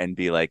at and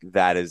be like,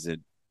 that is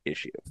an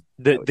issue.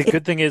 The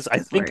good thing is, I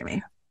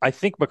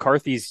think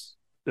McCarthy's.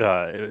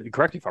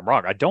 Correct me if I'm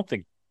wrong. I don't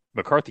think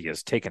McCarthy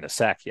has taken a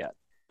sack yet.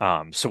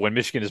 So when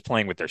Michigan is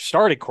playing with their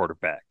starting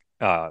quarterback,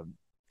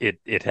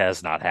 it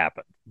has not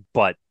happened.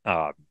 But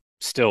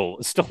still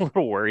a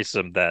little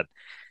worrisome that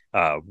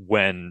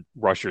when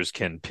rushers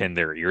can pin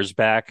their ears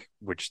back,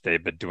 which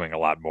they've been doing a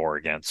lot more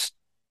against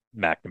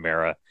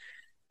McNamara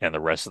and the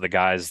rest of the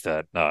guys,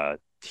 that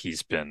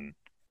he's been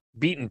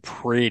beaten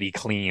pretty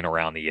clean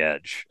around the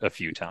edge a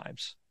few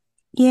times.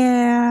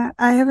 Yeah,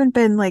 I haven't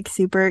been like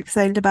super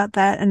excited about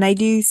that, and I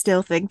do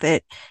still think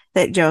that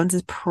Jones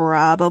is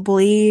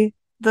probably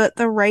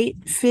the right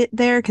fit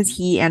there because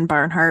he and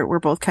Barnhart were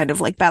both kind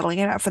of like battling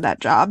it out for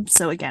that job.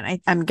 So again,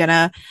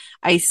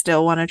 I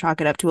still want to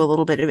chalk it up to a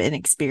little bit of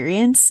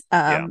inexperience.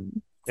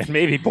 And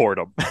maybe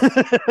boredom.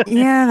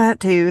 Yeah, that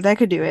too. That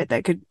could do it.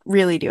 That could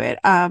really do it.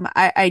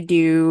 I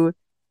do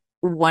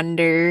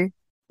wonder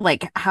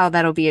like how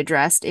that'll be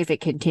addressed if it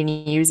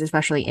continues,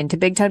 especially into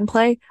Big Ten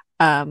play.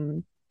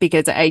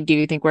 Because I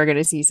do think we're going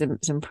to see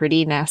some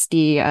pretty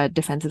nasty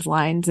defensive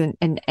lines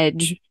and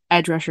edge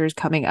rushers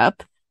coming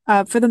up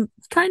for them,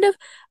 kind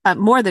of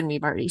more than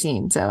we've already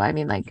seen. So I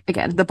mean, like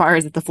again, the bar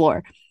is at the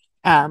floor.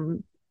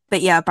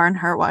 But yeah,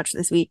 Barnhart watch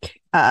this week.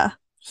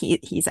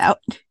 He's out.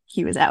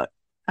 He was out.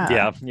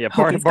 Yeah.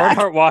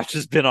 Barnhart watch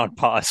has been on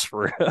pause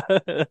for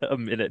a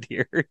minute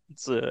here.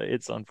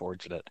 It's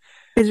unfortunate.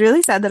 It's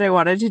really sad that I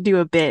wanted to do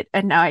a bit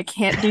and now I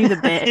can't do the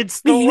bit.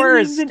 It's the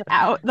worst. He's been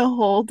out the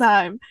whole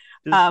time.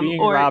 Just being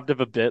robbed of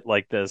a bit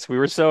like this. We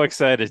were so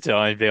excited to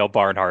unveil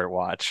Barnhart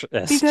Watch.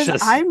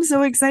 I'm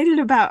so excited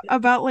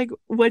about like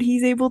what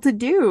he's able to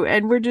do,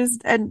 and we're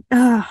just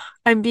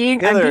I'm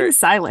being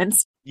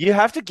silenced. You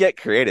have to get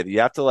creative.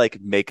 You have to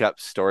like make up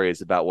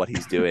stories about what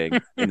he's doing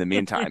in the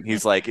meantime.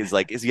 Is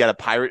he got a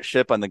pirate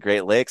ship on the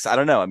Great Lakes? I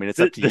don't know. I mean,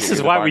 it's up to you. This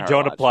is why we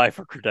don't apply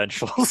for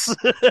credentials.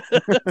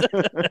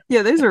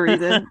 Yeah, there's a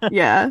reason.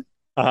 Yeah.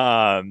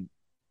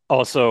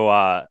 Also,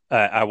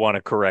 I want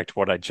to correct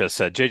what I just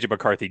said. JJ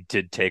McCarthy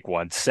did take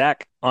one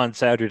sack on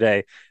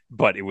Saturday,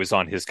 but it was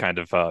on his kind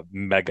of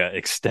mega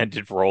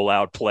extended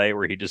rollout play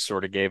where he just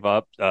sort of gave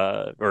up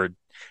or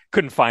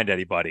couldn't find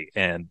anybody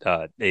and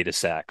ate a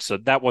sack. So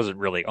that wasn't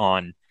really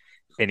on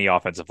any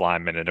offensive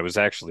lineman, and it was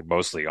actually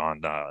mostly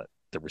on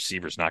the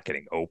receivers not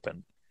getting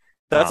open.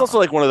 That's also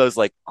like one of those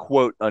like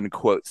quote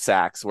unquote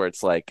sacks where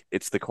it's like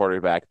it's the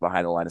quarterback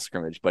behind the line of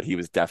scrimmage, but he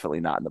was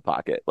definitely not in the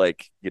pocket.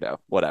 Like,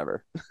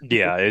 whatever.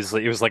 Yeah,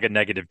 it was like a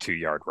negative 2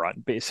 yard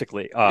run,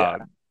 basically. Yeah.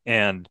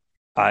 And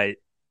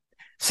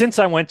since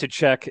I went to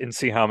check and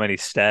see how many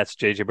stats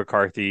JJ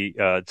McCarthy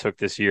took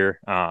this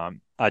year,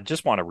 I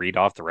just want to read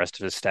off the rest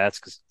of his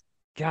stats because,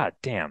 god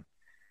damn,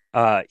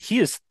 he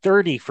is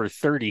 30 for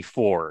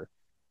 34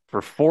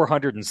 for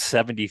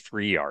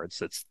 473 yards.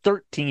 That's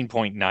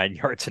 13.9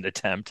 yards an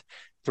attempt,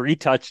 3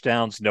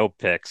 touchdowns, no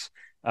picks.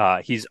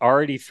 He's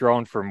already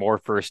thrown for more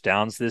first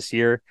downs this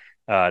year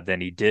than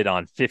he did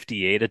on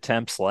 58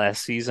 attempts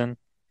last season.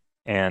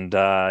 And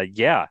I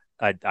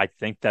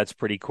think that's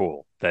pretty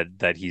cool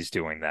that he's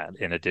doing that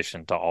in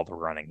addition to all the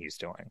running he's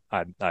doing.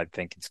 I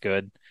think it's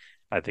good.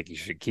 I think he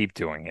should keep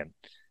doing it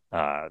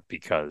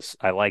because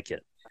I like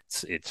it.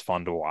 It's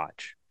fun to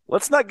watch.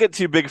 Let's not get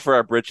too big for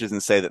our britches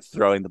and say that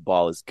throwing the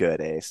ball is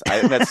good, Ace. I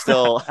think that's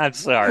still. I'm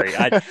sorry.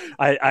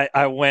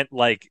 I went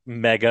like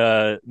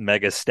mega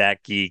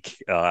stat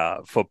geek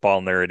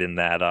football nerd in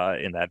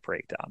that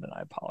breakdown, and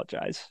I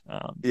apologize.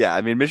 Yeah,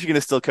 I mean, Michigan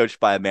is still coached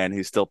by a man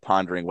who's still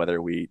pondering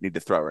whether we need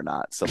to throw or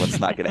not. So let's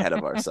not get ahead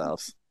of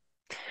ourselves.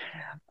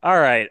 All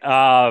right.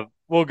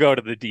 We'll go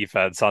to the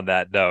defense on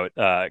that note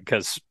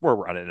because we're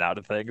running out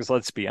of things.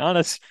 Let's be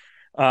honest.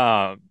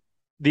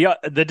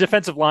 The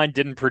defensive line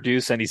didn't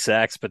produce any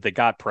sacks, but they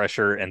got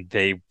pressure and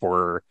they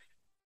were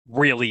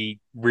really,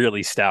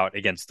 really stout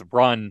against the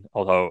run.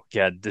 Although,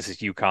 again, this is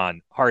UConn,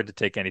 hard to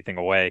take anything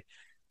away.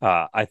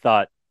 I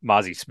thought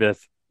Mazi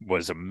Smith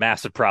was a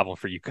massive problem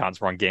for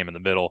UConn's run game in the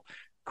middle.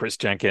 Chris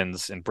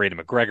Jenkins and Brady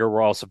McGregor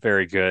were also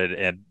very good,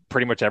 and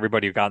pretty much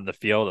everybody who got in the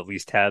field at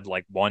least had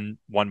like one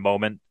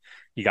moment.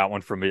 You got one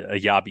from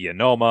Ayabi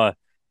Anoma.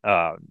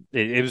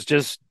 It was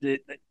just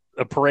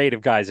a parade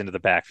of guys into the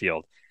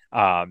backfield.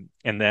 And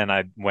then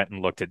I went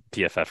and looked at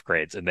PFF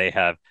grades, and they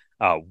have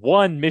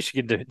one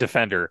Michigan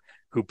defender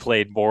who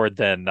played more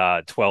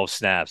than 12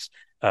 snaps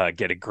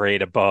get a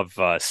grade above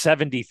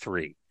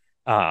 73.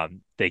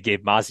 They gave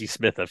Mazi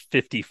Smith a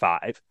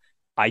 55.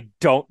 I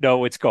don't know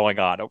what's going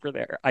on over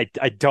there. I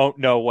don't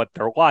know what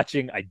they're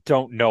watching. I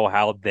don't know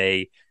how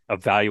they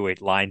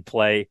evaluate line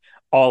play.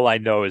 All I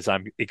know is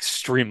I'm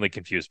extremely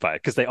confused by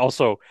it because they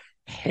also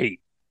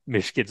hate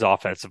Michigan's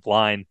offensive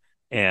line.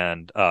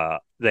 And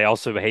they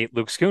also hate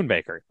Luke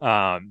Schoonmaker.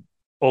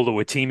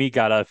 Oluwatimi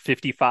got a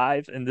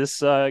 55 in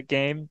this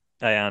game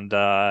and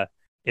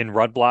in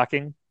run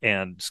blocking,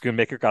 and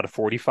Schoonmaker got a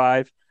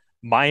 45.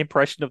 My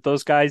impression of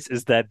those guys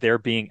is that they're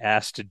being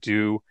asked to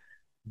do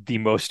the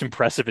most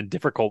impressive and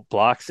difficult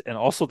blocks, and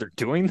also they're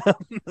doing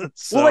them.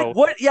 So, well, like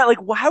what? Yeah, like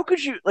how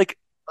could you like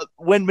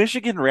when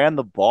Michigan ran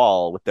the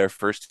ball with their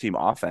first team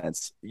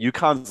offense,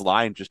 UConn's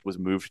line just was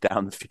moved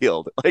down the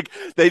field. Like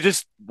they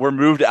just were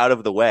moved out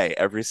of the way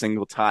every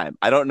single time.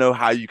 I don't know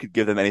how you could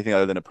give them anything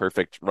other than a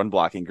perfect run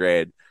blocking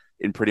grade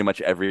in pretty much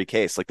every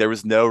case. Like there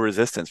was no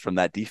resistance from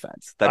that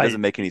defense. That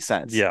doesn't make any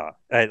sense. Yeah.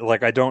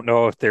 I don't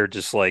know if they're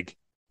just like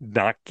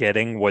not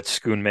getting what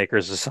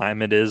Schoonmaker's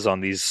assignment is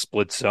on these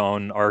split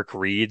zone arc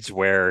reads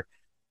where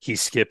he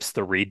skips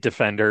the read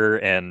defender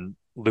and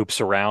loops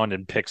around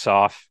and picks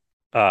off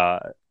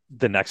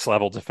the next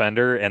level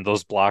defender, and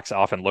those blocks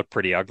often look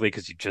pretty ugly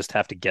because you just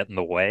have to get in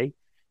the way.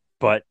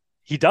 But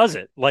he does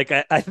it. Like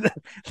I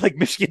like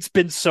Michigan's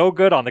been so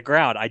good on the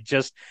ground. I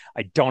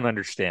don't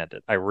understand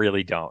it. I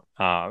really don't.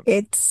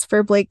 It's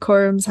for Blake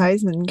Corum's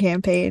Heisman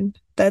campaign.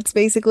 That's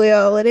basically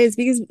all it is.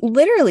 Because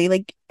literally,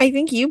 like I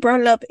think you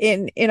brought it up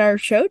in our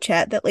show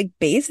chat that like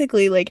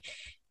basically like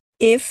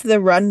if the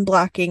run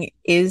blocking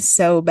is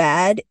so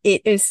bad,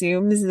 it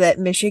assumes that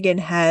Michigan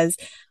has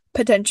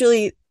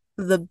potentially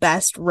the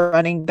best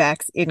running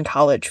backs in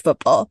college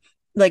football,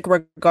 like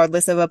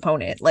regardless of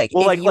opponent. Like,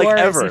 well, like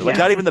ever, like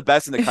not even the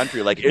best in the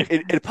country. Like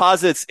it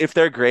posits if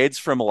their grades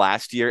from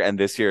last year and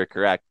this year are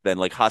correct, then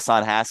like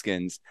Hassan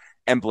Haskins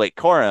and Blake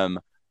Corum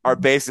are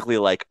basically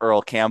like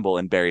Earl Campbell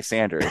and Barry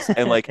Sanders,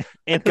 and like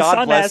and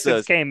God bless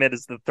those. Came in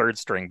as the third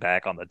string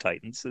back on the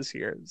Titans this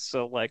year,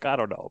 so like I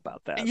don't know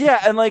about that. Yeah,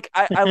 and like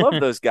I love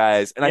those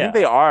guys, and I think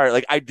they are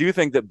like I do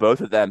think that both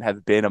of them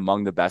have been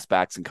among the best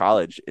backs in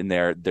college in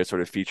their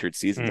sort of featured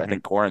seasons. I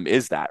think Corum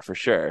is that for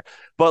sure,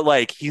 but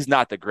like he's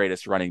not the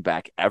greatest running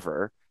back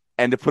ever,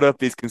 and to put up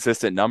these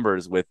consistent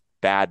numbers with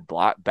bad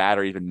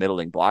or even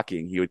middling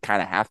blocking, he would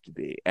kind of have to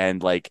be,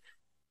 and like.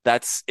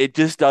 It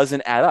just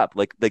doesn't add up.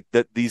 Like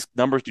these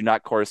numbers do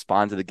not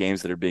correspond to the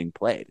games that are being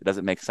played. It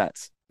doesn't make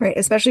sense. Right,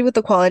 especially with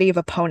the quality of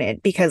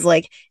opponent, because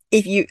like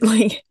if you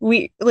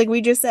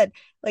we just said,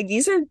 like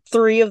these are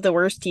three of the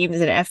worst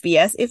teams in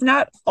FBS, if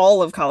not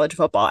all of college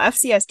football.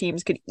 FCS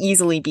teams could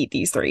easily beat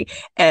these three.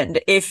 And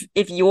if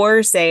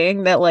you're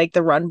saying that like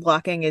the run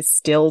blocking is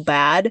still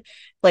bad,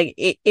 like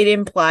it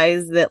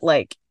implies that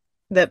like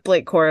that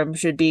Blake Corum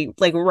should be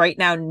like right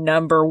now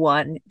number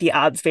one, the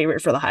odds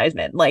favorite for the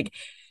Heisman. Like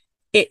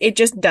it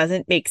just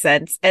doesn't make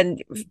sense.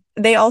 And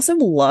they also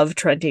love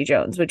Trente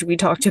Jones, which we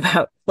talked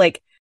about.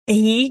 Like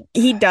he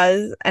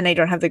does, and I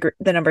don't have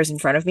the numbers in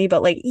front of me,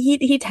 but like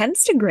he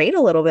tends to grade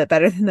a little bit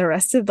better than the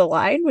rest of the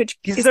line, which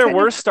He's is their kind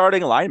worst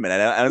starting lineman.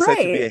 And I don't say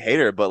to be Right. a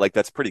hater, but like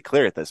that's pretty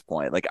clear at this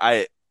point. Like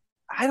I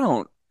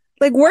don't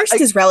like worst I,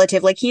 is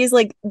relative. Like he is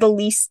like the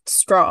least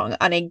strong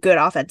on a good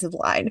offensive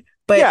line,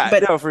 yeah,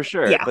 but no, for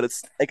sure. yeah, But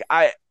it's like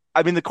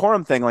I mean the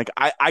Corum thing, like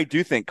I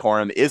do think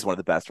Corum is one of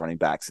the best running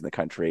backs in the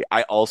country.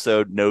 I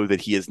also know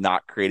that he is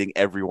not creating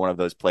every one of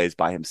those plays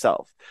by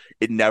himself.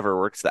 It never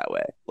works that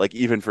way. Like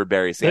even for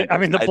Barry Sanders. I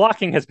mean, the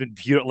blocking has been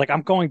beautiful. Like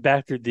I'm going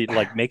back through the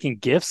like making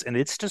gifs, and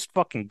it's just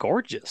fucking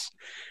gorgeous.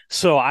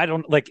 So I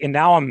don't like, and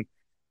now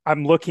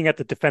I'm looking at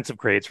the defensive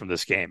grades from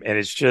this game, and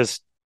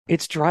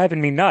it's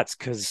driving me nuts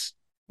because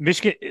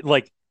Michigan,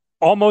 like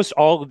almost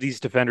all of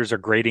these defenders are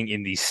grading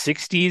in the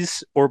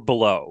 60s or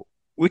below,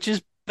 which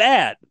is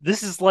bad.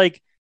 This is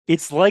like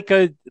it's like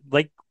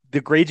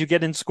the grades you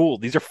get in school.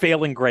 These are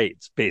failing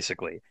grades,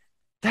 basically.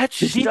 that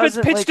The defense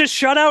doesn't pitched like a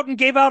shutout and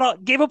gave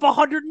up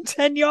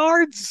 110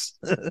 yards.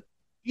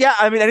 yeah,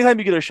 I mean anytime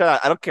you get a shutout,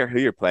 I don't care who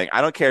you're playing. I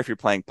don't care if you're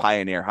playing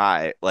Pioneer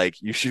High.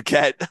 Like you should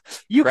get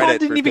UConn credit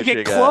didn't for even get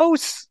pitching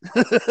close.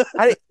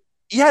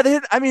 yeah, they,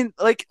 I mean,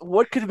 like,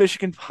 what could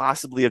Michigan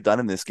possibly have done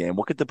in this game?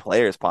 What could the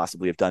players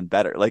possibly have done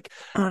better? Like,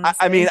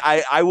 I mean,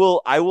 honestly.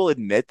 I will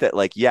admit that,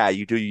 like, yeah,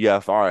 you do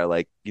UFR,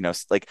 like, you know,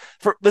 like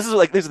for this is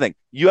like this is the thing,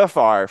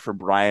 UFR from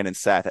Brian and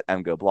Seth at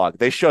MGO Blog,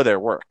 they show their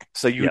work,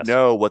 so you Yes.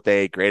 know what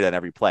they grade on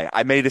every play.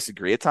 I may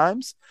disagree at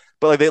times,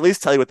 but like they at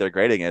least tell you what their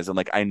grading is, and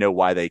like I know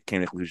why they came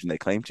to the conclusion they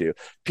claim to.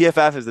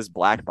 PFF is this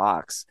black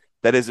box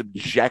that is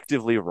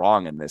objectively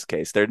wrong in this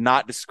case. They're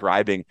not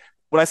describing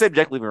when I say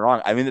objectively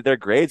wrong, I mean that their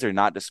grades are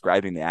not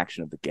describing the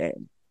action of the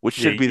game, which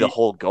Yeah, should be the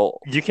whole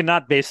goal. you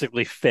cannot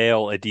basically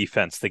fail a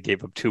defense that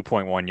gave up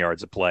 2.1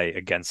 yards a play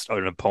against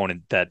an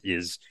opponent that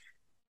is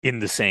in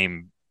the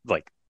same,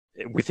 like,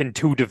 within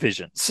two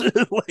divisions.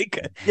 Like,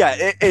 Yeah,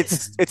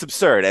 it's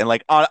absurd, and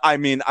like I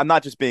mean, I'm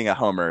not just being a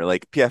homer.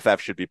 Like PFF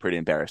should be pretty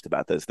embarrassed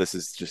about this. This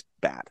is just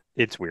bad.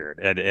 it's weird.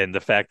 And the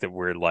fact that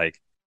we're like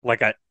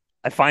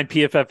I find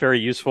PFF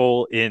very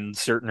useful in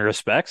certain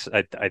respects.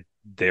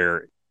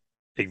 Their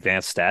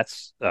advanced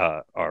stats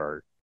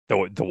are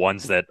the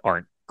ones that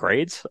aren't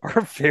grades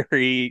are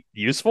very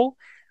useful.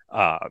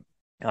 Uh,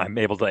 I'm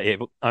able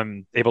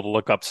to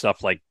look up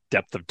stuff like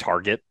depth of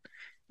target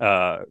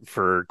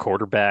for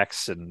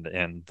quarterbacks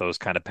and those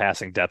kind of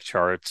passing depth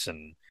charts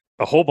and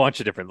a whole bunch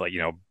of different like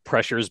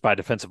pressures by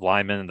defensive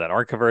linemen that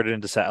aren't converted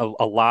into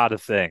a lot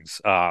of things.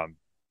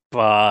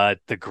 But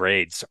the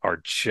grades are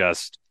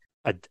just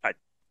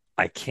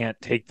I can't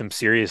take them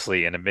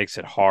seriously, and it makes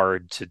it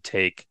hard to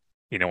take.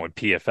 When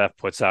PFF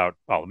puts out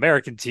all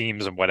American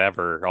teams and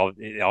whatever,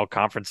 all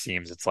conference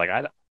teams, it's like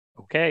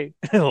okay,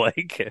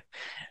 like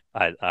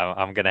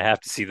I'm gonna have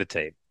to see the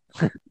tape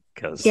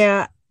because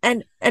Yeah,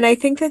 and I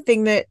think the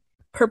thing that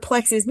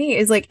perplexes me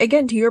is like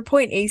again to your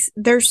point, Ace,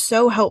 they're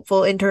so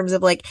helpful in terms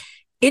of like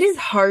it is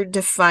hard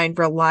to find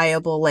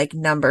reliable like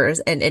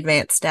numbers and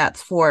advanced stats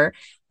for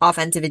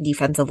offensive and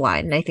defensive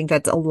line. And I think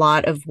that's a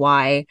lot of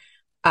why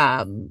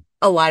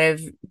a lot of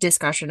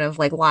discussion of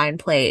like line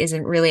play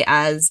isn't really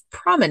as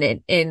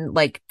prominent in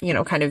like,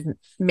 kind of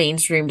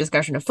mainstream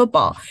discussion of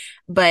football.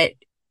 But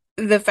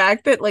the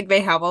fact that like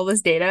they have all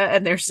this data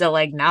and they're still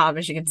like, nah,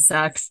 Michigan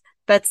sucks.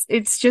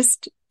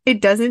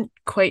 It doesn't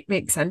quite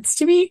make sense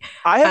to me.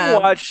 I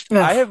have watched.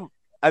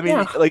 I mean,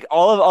 Yeah. like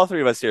all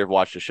three of us here have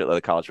watched a shitload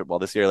of college football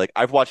this year. Like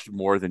I've watched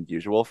more than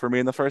usual for me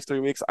in the first 3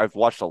 weeks. I've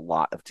watched a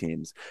lot of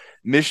teams.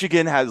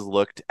 Michigan has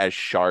looked as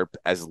sharp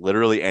as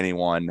literally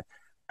anyone.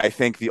 I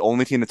think the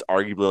only team that's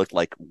arguably looked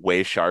like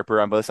way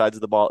sharper on both sides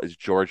of the ball is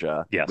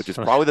Georgia, Yes. which is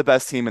probably the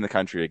best team in the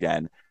country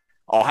again.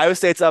 Ohio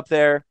State's up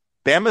there.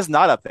 Bama's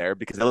not up there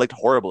because they looked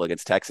horrible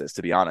against Texas,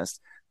 to be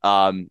honest.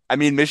 I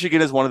mean,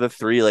 Michigan is one of the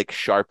three like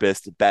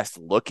sharpest, best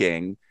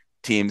looking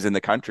teams in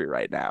the country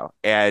right now.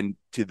 And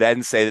to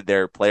then say that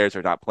their players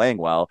are not playing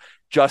well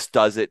just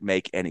doesn't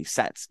make any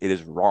sense. It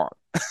is wrong.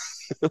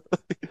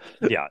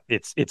 Yeah,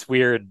 it's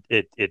weird.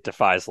 It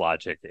defies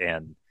logic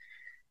and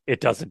it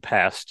doesn't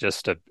pass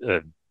just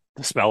the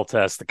smell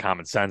test, the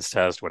common sense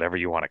test, whatever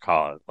you want to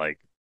call it. Like,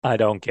 I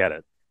don't get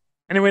it.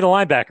 Anyway, the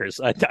linebackers,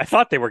 I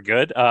thought they were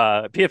good.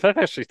 PFF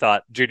actually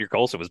thought Junior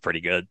Colson was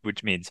pretty good,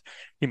 which means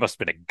he must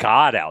have been a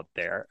god out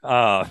there.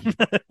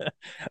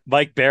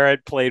 Mike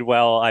Barrett played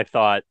well, I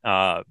thought,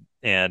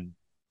 and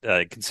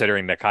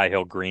considering that Kai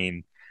Hill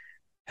Green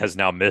has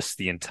now missed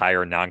the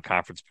entire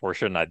non-conference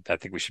portion, I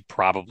think we should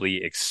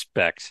probably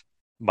expect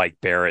Mike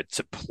Barrett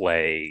to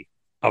play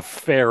a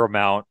fair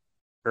amount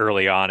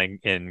early on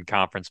in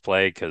conference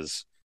play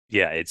because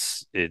yeah,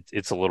 it's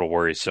a little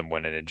worrisome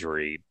when an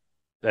injury.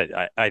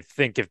 I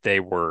think if they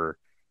were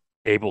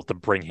able to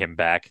bring him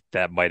back,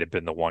 that might have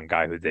been the one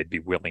guy who they'd be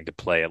willing to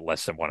play at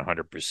less than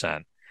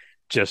 100%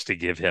 just to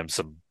give him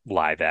some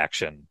live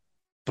action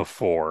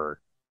before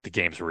the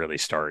games really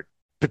start,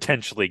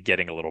 potentially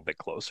getting a little bit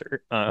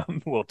closer.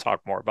 We'll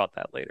talk more about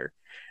that later.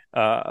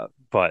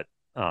 But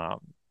I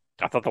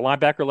thought the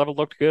linebacker level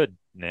looked good.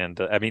 And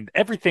I mean,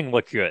 everything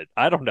looked good.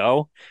 I don't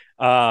know.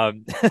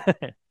 And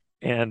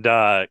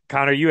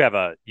Connor, you have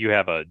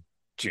a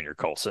Junior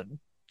Colson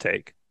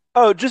take.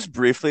 Oh, just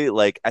briefly,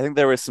 like I think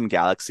there was some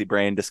galaxy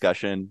brain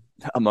discussion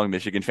among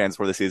Michigan fans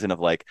for the season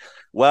of like,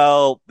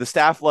 well, the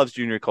staff loves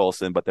Junior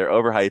Colson, but they're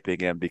overhyping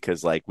him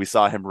because like we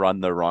saw him run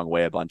the wrong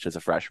way a bunch as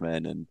a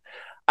freshman. And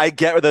I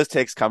get where those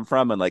takes come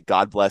from, and like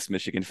God bless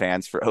Michigan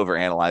fans for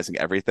overanalyzing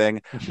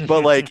everything.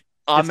 But like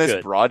on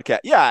this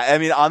broadcast,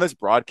 on this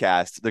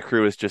broadcast, the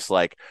crew is just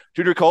like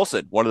Junior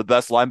Colson, one of the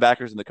best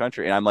linebackers in the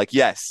country. And I'm like,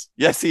 yes,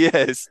 he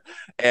is.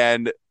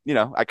 And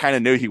I kind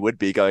of knew he would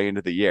be going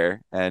into the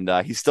year, and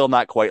he's still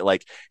not quite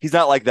like he's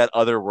not like that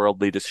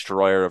otherworldly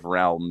destroyer of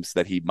realms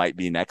that he might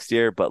be next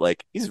year, but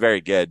like he's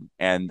very good,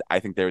 and I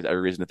think there's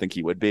every reason to think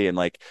he would be, and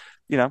like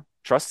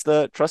trust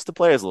the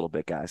players a little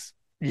bit, guys.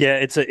 Yeah,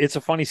 it's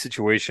a funny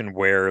situation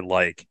where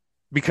like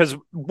because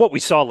what we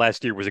saw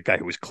last year was a guy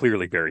who was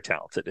clearly very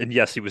talented, and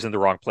yes, he was in the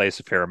wrong place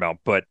a fair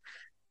amount, but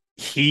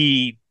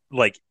he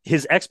like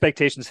his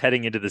expectations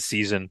heading into the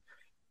season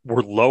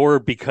were lower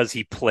because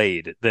he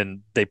played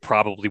than they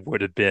probably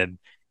would have been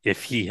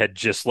if he had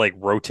just like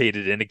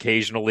rotated in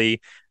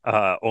occasionally,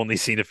 only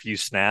seen a few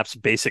snaps,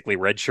 basically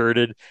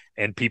redshirted,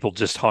 and people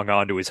just hung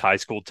on to his high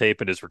school tape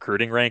and his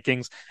recruiting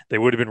rankings. They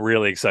would have been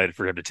really excited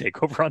for him to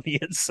take over on the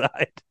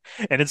inside.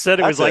 And instead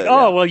it was like,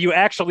 well, you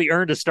actually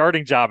earned a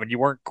starting job and you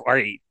weren't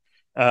great.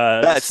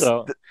 That's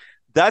a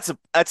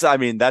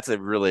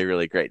really,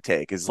 really great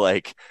take, is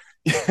like,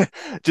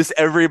 just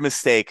every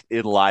mistake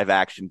in live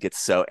action gets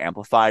so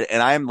amplified.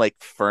 And I'm like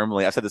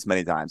I've said this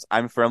many times,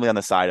 I'm firmly on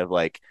the side of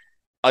like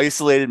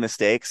isolated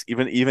mistakes,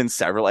 even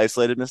several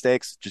isolated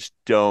mistakes just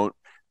don't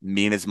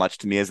mean as much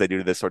to me as they do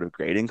to this sort of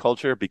grading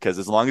culture, because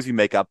as long as you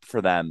make up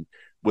for them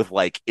with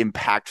like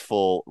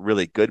impactful,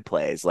 really good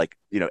plays, like,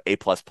 A++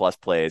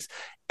 plays,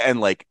 and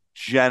like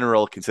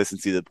general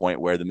consistency to the point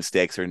where the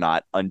mistakes are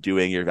not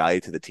undoing your value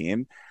to the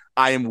team,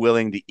 I am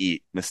willing to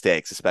eat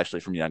mistakes, especially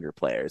from younger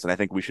players. And I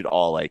think we should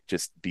all like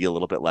just be a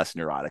little bit less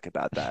neurotic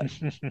about that.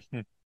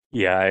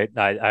 Yeah,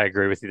 I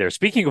agree with you there.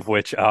 Speaking of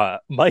which,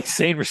 Mike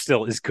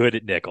Sainristil is good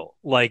at nickel.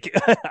 Like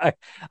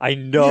I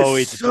know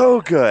it's so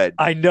good.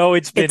 I know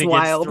it's been against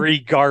wild. 3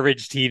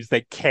 garbage teams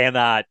that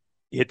cannot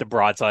hit the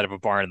broadside of a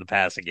barn in the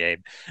passing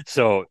game.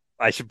 So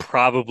I should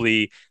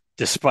probably,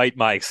 despite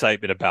my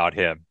excitement about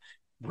him,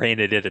 rein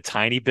it in a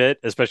tiny bit,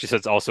 especially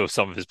since also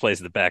some of his plays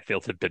in the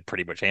backfield have been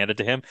pretty much handed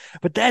to him.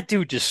 But that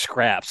dude just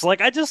scraps. Like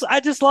I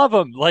just love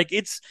him. Like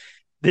it's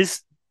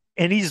this,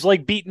 and he's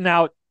like beating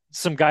out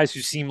some guys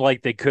who seem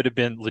like they could have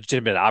been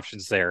legitimate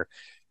options there.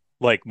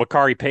 Like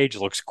Makari Page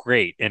looks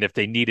great, and if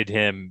they needed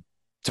him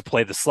to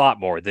play the slot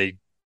more, they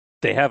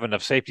have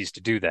enough safeties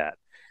to do that.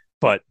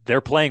 But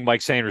they're playing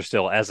Mike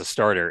Sainristil as a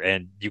starter,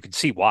 and you can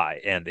see why.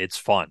 And it's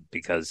fun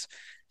because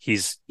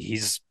he's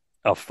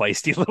a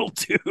feisty little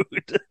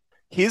dude.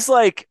 He's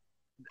like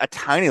a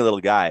tiny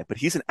little guy, but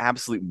he's an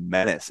absolute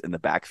menace in the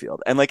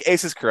backfield. And like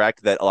Ace is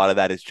correct that a lot of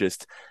that is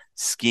just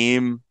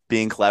scheme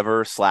being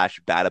clever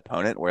 / bad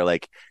opponent, where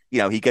like,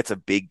 he gets a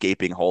big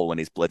gaping hole when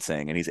he's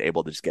blitzing and he's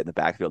able to just get in the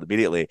backfield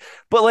immediately.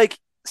 But like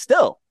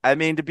still, I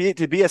mean, to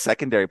be a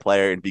secondary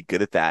player and be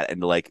good at that,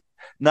 and like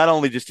not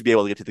only just to be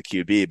able to get to the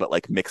QB, but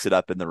like mix it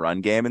up in the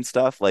run game and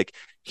stuff, like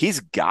he's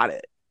got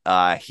it.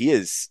 He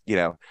is,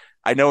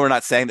 I know we're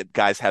not saying that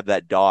guys have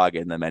that dog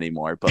in them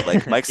anymore, but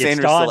like Mike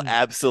Sainristil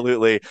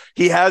absolutely,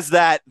 he has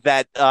that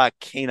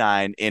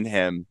canine in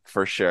him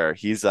for sure.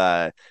 He is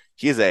a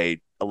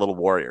little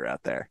warrior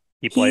out there.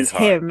 He plays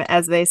hard. Him,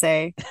 as they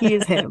say. He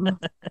is him.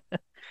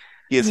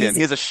 He is him.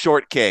 He is a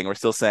short king. We're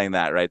still saying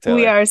that, right, Taylor?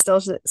 We are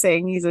still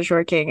saying he's a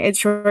short king. It's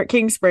short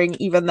king spring,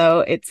 even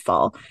though it's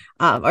fall,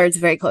 or it's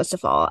very close to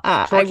fall.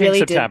 Short king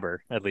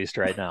September, at least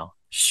right now.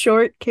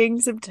 Short king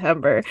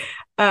September.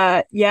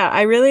 I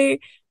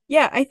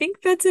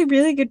think that's a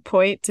really good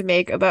point to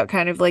make about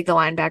kind of like the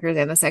linebackers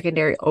and the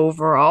secondary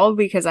overall,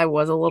 because I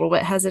was a little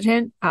bit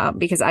hesitant,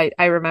 because I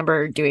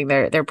remember doing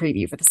their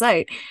preview for the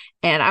site,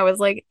 and I was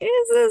like,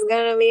 is this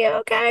gonna be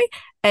okay?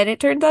 And it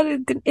turns out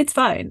it's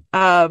fine.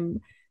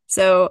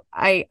 So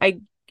I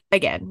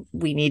again,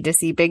 we need to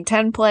see Big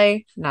Ten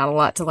play. Not a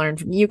lot to learn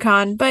from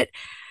UConn, but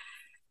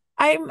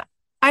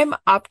I'm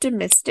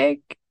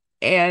optimistic,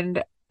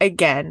 and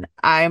again,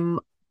 I'm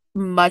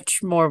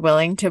much more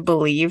willing to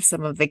believe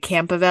some of the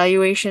camp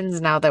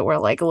evaluations now that we're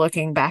like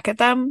looking back at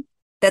them,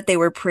 that they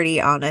were pretty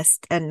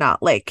honest and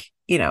not like,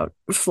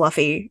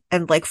 fluffy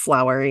and like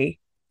flowery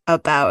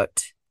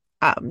about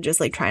just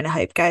like trying to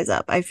hype guys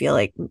up. I feel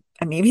like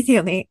maybe the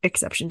only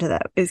exception to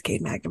that is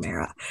Cade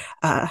McNamara,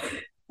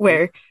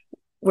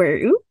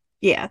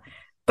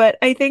 But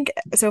I think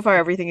so far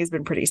everything has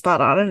been pretty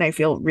spot on, and I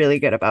feel really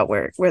good about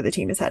where the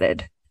team is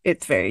headed.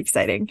 It's very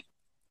exciting.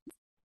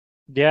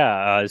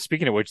 Yeah,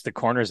 speaking of which, the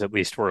corners at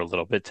least were a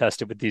little bit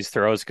tested with these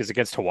throws because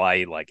against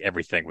Hawaii, like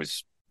everything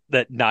was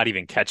that not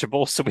even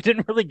catchable, so we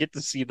didn't really get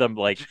to see them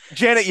like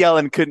Janet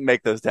Yellen couldn't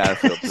make those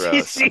downfield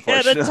throws. she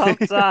had a tough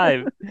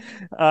time.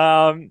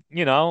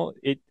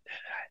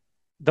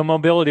 The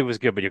mobility was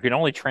good, but you can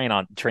only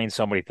train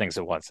so many things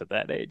at once at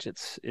that age.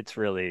 It's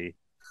really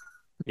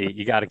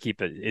you got to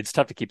keep it. It's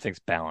tough to keep things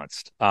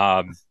balanced.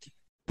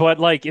 But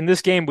like in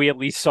this game, we at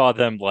least saw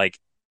them like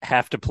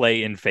have to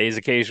play in phase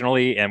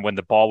occasionally, and when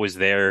the ball was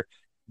there,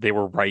 they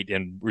were right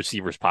in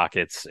receivers'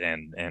 pockets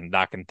and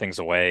knocking things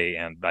away.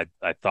 And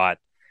I thought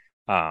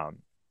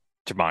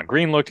Jamon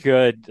Green looked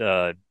good.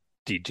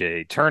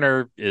 DJ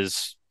Turner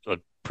is a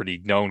pretty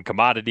known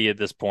commodity at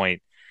this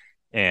point,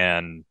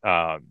 and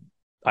Makari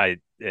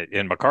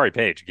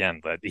Page again,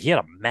 but he had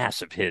a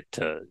massive hit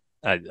to.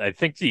 I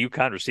think the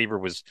UConn receiver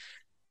was.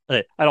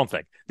 I don't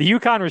think the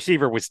UConn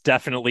receiver was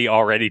definitely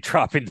already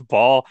dropping the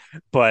ball,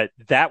 but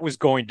that was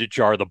going to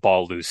jar the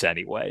ball loose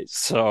anyway.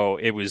 So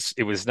it was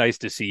nice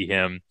to see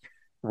him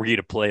read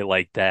a play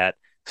like that,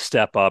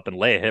 step up and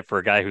lay a hit for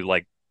a guy who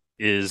like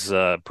is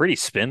pretty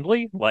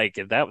spindly. Like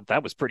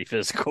that was pretty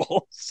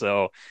physical.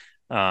 So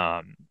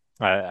I've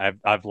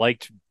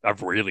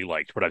really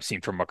liked what I've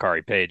seen from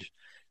Makari Page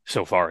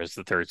so far as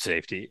the third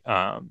safety.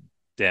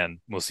 And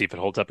we'll see if it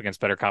holds up against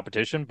better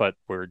competition, but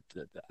I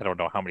don't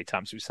know how many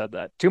times we've said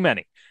that. Too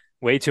many.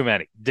 Way too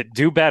many.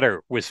 Do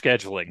better with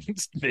scheduling,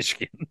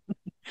 Michigan.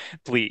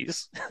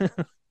 Please.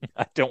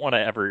 I don't want to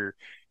ever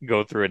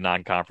go through a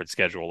non-conference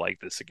schedule like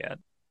this again.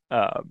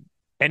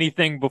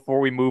 Anything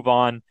before we move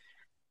on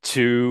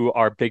to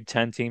our Big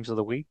Ten teams of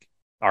the week?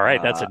 All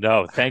right, that's a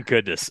no. Thank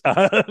goodness.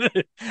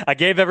 I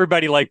gave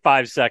everybody like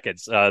 5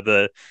 seconds.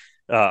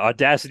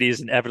 Audacity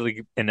is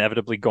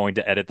inevitably going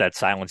to edit that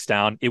silence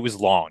down. It was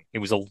long. It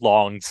was a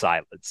long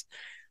silence.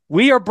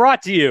 We are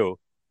brought to you,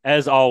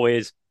 as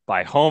always,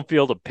 by Home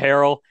Field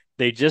Apparel.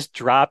 They just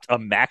dropped a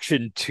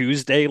Maction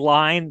Tuesday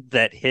line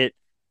that hit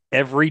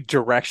every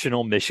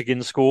directional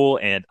Michigan school,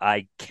 and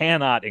I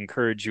cannot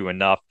encourage you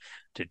enough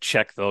to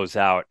check those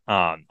out.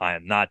 I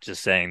am not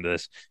just saying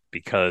this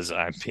because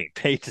I'm being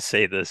paid to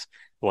say this.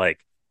 Like,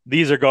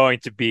 these are going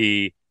to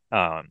be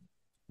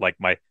like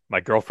my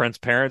girlfriend's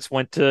parents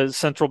went to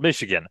Central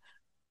Michigan.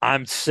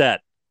 I'm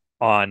set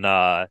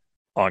on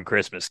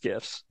Christmas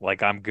gifts.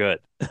 Like I'm good.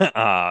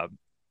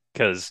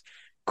 Because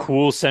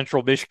cool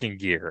Central Michigan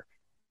gear,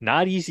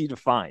 not easy to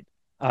find.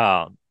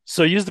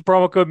 So use the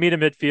promo code Meet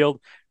Midfield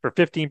for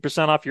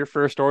 15% off your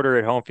first order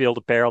at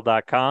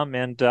homefieldapparel.com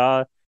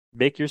and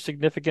make your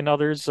significant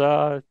other's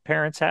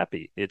parents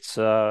happy. It's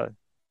a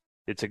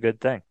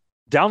good thing.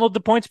 Download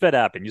the PointsBet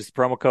app and use the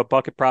promo code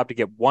BucketProp to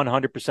get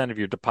 100% of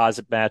your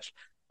deposit matched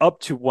up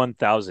to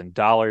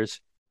 $1,000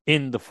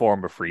 in the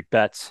form of free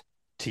bets.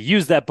 To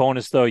use that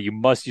bonus, though, you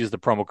must use the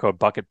promo code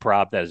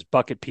BucketProp. That is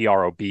Bucket,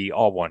 P-R-O-B,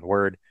 all one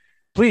word.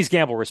 Please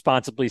gamble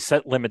responsibly,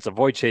 set limits,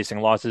 avoid chasing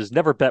losses,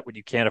 never bet what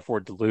you can't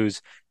afford to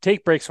lose,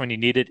 take breaks when you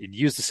need it, and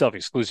use the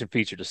self-exclusion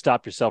feature to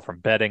stop yourself from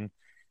betting.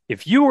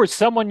 If you or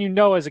someone you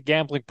know has a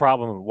gambling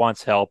problem and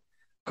wants help,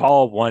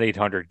 call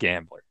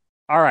 1-800-GAMBLER.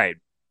 All right,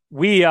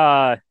 we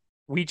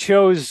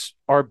chose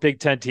our Big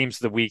Ten teams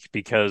of the week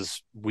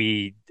because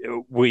we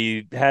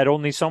had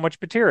only so much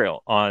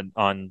material on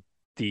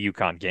the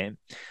UConn game.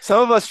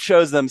 Some of us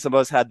chose them. Some of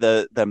us had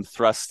them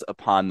thrust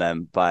upon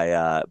them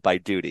by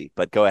duty.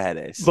 But go ahead,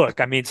 Ace.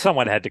 Look, I mean,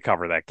 someone had to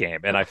cover that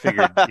game, and I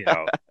figured,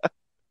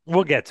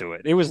 we'll get to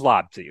it. It was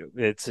lobbed to you.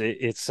 It's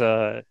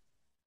an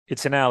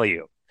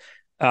alley-oop.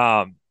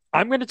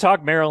 I'm going to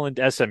talk Maryland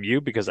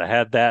SMU because I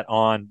had that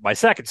on my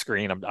second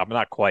screen. I'm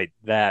not quite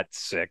that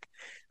sick.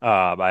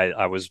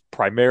 I was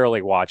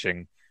primarily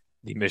watching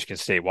the Michigan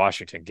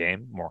State-Washington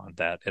game. More on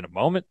that in a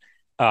moment.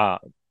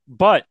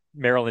 But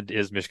Maryland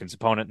is Michigan's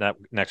opponent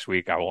next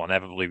week. I will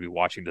inevitably be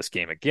watching this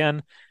game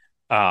again.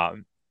 Not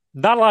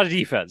a lot of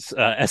defense.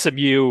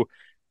 SMU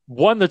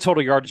won the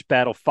total yardage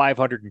battle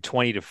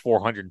 520 to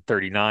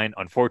 439.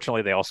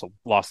 Unfortunately, they also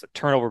lost the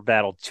turnover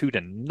battle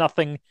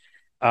 2-0.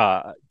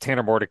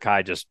 Tanner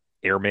Mordecai just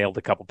airmailed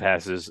a couple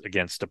passes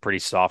against a pretty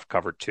soft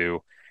cover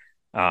 2.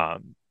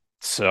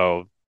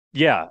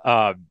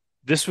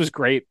 This was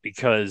great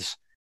because,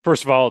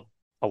 first of all,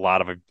 a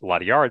lot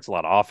of yards, a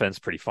lot of offense,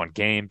 pretty fun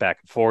game, back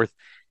and forth.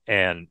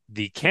 And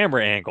the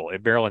camera angle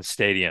at Maryland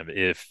Stadium,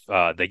 if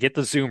they get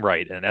the zoom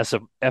right, and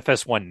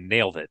FS1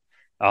 nailed it,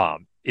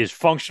 is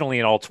functionally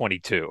in all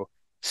 22.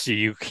 So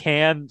you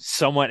can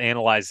somewhat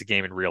analyze the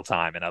game in real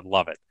time, and I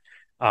love it.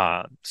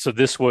 So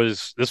this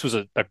was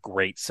a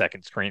great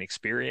second screen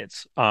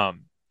experience.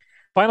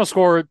 Final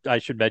score, I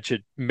should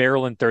mention,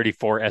 Maryland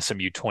 34,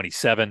 SMU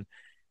 27.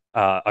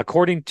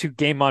 According to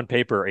Game on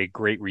Paper, a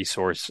great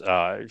resource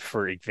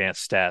for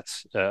advanced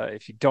stats.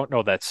 If you don't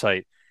know that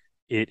site,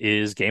 it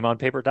is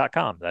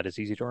gameonpaper.com. That is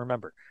easy to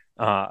remember.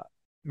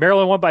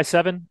 Maryland won by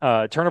 7.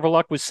 Turnover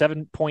luck was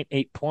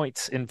 7.8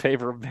 points in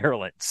favor of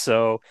Maryland.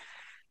 So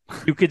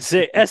You could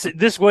say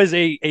this was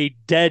a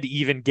dead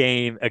even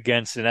game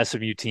against an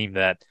SMU team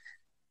that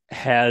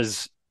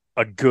has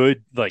a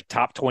good like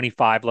top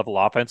 25 level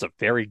offense, a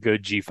very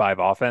good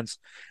G5 offense,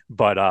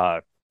 but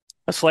a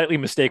slightly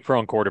mistake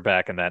prone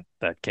quarterback, and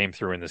that came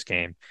through in this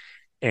game,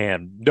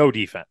 and no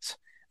defense.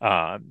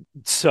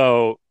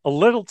 So a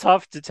little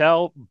tough to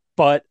tell,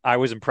 but I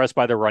was impressed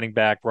by their running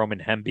back, Roman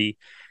Hemby.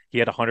 He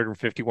had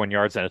 151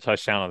 yards and a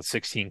touchdown on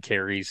 16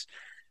 carries.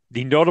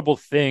 The notable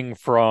thing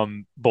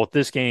from both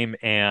this game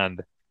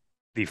and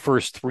the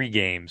first 3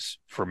 games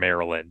for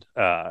Maryland,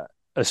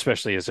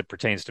 especially as it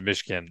pertains to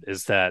Michigan,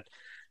 is that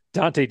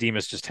Dante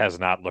Demas just has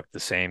not looked the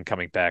same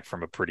coming back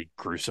from a pretty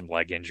gruesome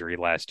leg injury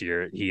last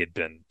year. He had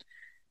been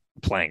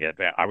playing at,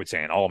 I would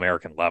say, an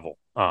All-American level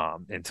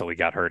until he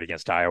got hurt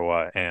against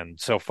Iowa. And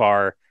so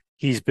far,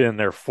 he's been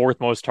their 4th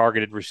most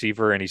targeted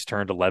receiver, and he's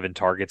turned 11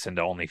 targets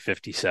into only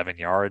 57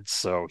 yards.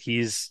 So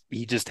he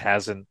just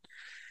hasn't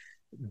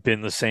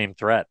been the same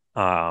threat.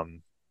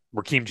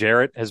 Raheem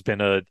Jarrett has been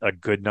a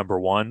good number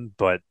 1,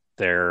 but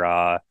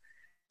they're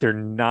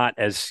not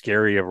as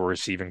scary of a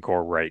receiving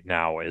core right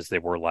now as they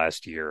were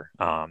last year.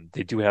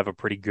 They do have a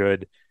pretty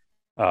good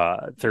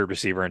third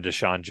receiver in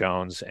Deshaun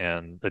Jones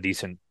and a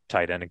decent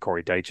tight end in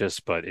Corey Dyches,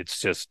 but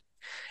it's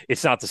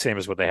not the same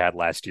as what they had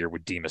last year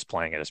with Demas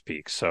playing at his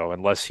peak. So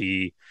unless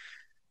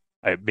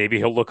maybe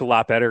he'll look a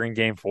lot better in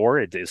game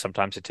 4.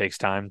 Sometimes it takes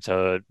time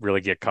to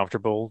really get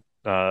comfortable,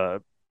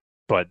 but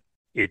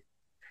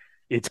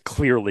it's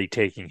clearly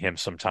taking him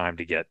some time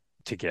to get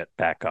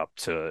back up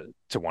to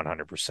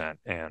 100%.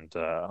 And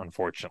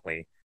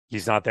unfortunately,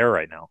 he's not there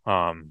right now.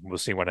 We'll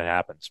see when it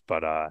happens,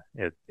 but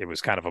it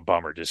was kind of a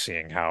bummer just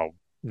seeing how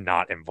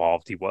not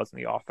involved he was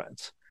in the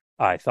offense.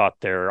 I thought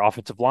their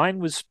offensive line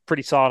was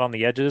pretty solid on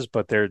the edges,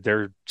 but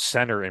their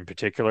center in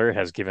particular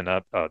has given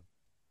up a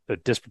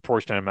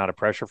disproportionate amount of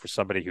pressure for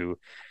somebody who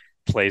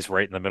plays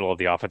right in the middle of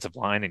the offensive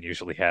line and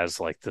usually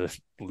has like the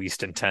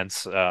least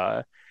intense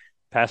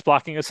pass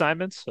blocking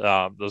assignments.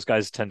 Those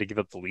guys tend to give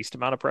up the least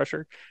amount of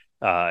pressure,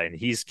 and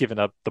he's given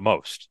up the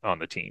most on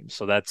the team.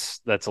 So that's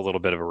a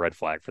little bit of a red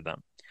flag for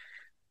them.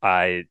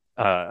 I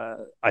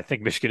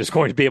think Michigan is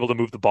going to be able to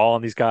move the ball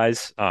on these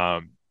guys.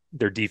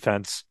 Their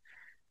defense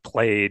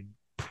played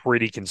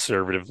pretty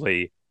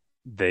conservatively.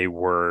 They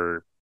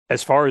were,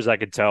 as far as I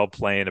could tell,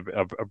 playing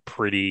a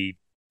pretty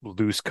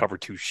loose cover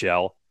 2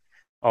 shell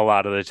a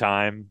lot of the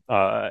time,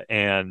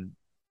 and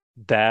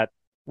that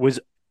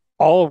was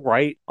all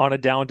right on a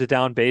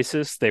down-to-down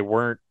basis. They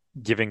weren't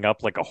giving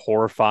up like a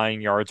horrifying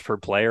yards per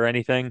play or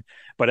anything,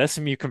 but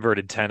SMU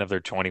converted 10 of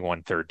their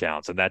 21 third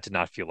downs, and that did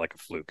not feel like a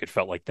fluke. It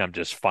felt like them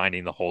just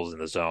finding the holes in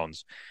the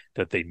zones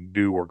that they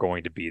knew were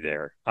going to be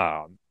there.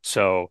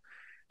 So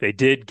they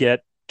did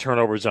get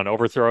turnovers on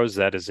overthrows.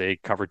 That is a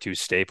cover 2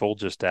 staple.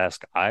 Just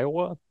ask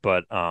Iowa,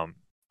 but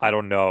I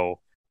don't know.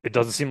 It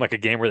doesn't seem like a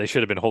game where they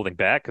should have been holding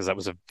back, because that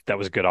was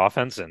a good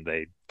offense, and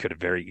they could have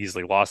very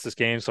easily lost this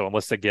game. So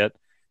unless they get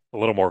a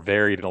little more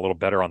varied and a little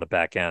better on the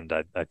back end,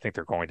 I think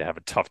they're going to have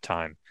a tough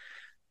time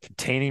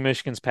containing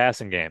Michigan's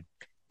passing game.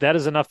 That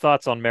is enough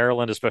thoughts on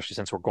Maryland, especially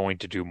since we're going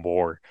to do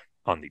more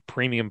on the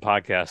premium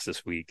podcast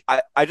this week.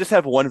 I just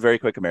have one very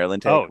quick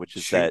Maryland take, which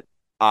is that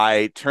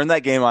I turned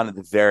that game on at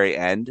the very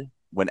end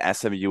when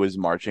SMU was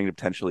marching to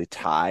potentially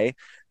tie.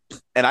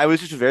 And I was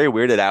just very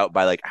weirded out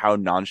by like how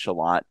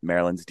nonchalant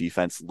Maryland's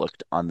defense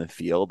looked on the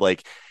field.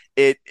 Like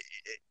it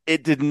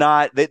did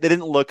not, they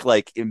didn't look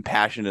like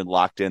impassioned and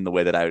locked in the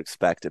way that I would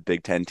expect a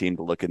Big Ten team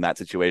to look in that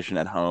situation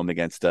at home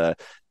against a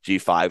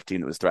G5 team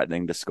that was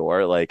threatening to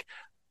score. Like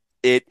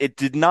it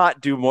did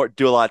not do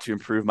a lot to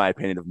improve my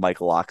opinion of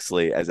Michael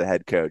Locksley as a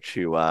head coach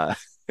who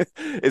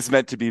is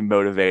meant to be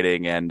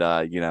motivating and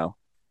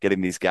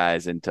getting these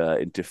guys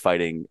into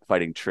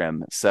fighting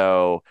trim.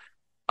 So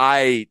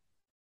I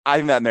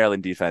think that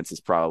Maryland defense is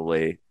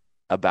probably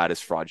about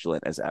as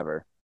fraudulent as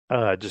ever.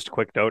 Just a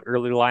quick note,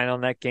 early line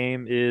on that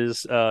game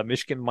is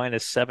Michigan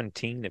minus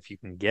 17 if you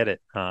can get it.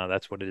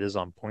 That's what it is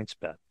on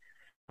PointsBet.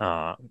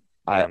 I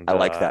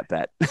like that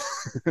bet.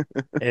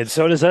 And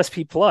so does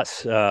SP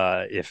Plus.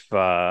 If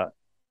a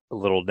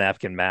little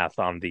napkin math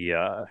on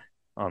the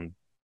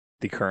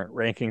current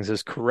rankings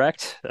is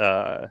correct,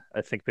 I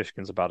think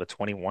Michigan's about a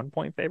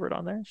 21-point favorite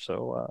on there.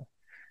 So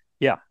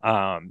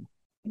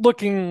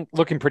looking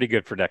pretty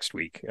good for next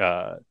week.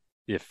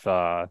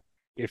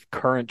 If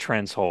current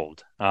trends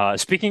hold.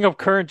 Speaking of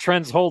current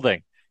trends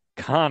holding,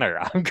 Connor,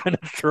 I'm going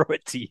to throw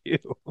it to you.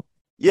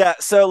 Yeah,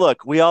 so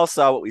look, we all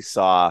saw what we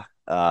saw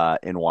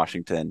in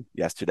Washington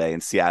yesterday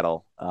in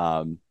Seattle.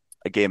 A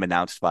game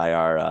announced by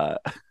our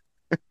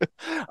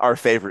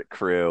favorite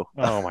crew.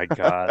 Oh my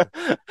God.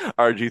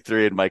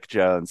 RG3 and Mike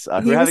Jones.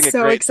 He was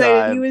so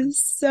excited. He was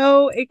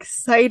so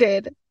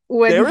excited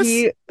when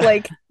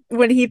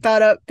he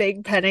thought up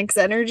Big Penix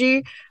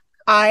energy.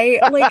 I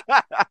like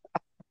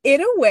in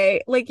a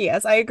way, like,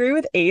 yes, I agree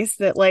with Ace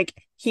that like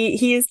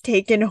he has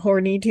taken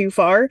horny too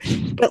far.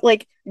 But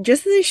like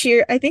just the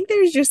sheer, I think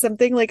there's just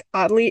something like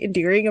oddly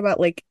endearing about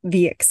like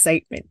the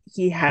excitement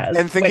he has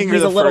And thinking when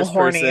he's you're a the little first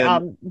horny person-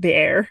 on the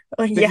air.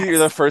 Like, Thinking yes. you're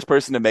the first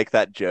person to make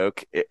that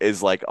joke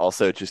is like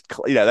also just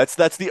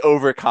that's the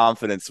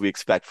overconfidence we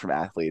expect from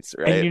athletes,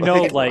 right? And you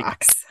know, It like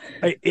rocks.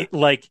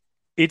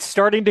 it's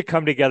starting to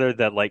come together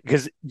that like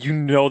because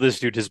this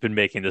dude has been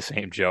making the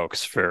same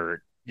jokes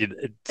for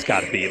it's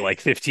got to be like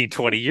 15,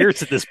 20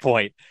 years at this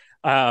point.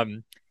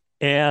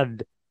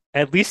 And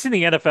at least in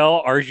the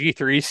NFL,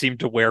 RG3 seemed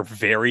to wear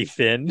very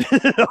thin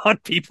on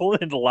people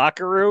in the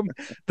locker room.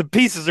 The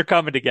pieces are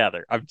coming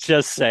together. I'm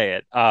just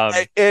saying.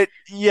 I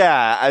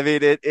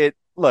mean,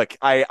 look,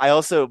 I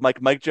also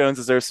Mike Jones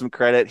deserves some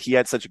credit. He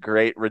had such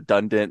great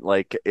redundant,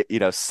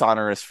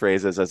 sonorous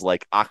phrases as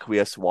like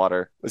aqueous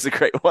water was a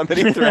great one that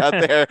he threw out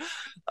there.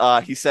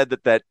 He said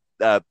that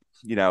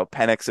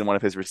Penix and one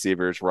of his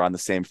receivers were on the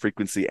same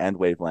frequency and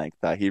wavelength.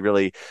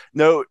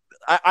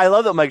 I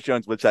love that Mike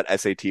Jones whips out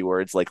SAT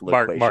words like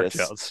loquacious. Mark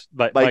Jones.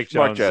 Mike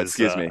Jones,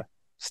 excuse me.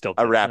 Still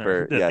A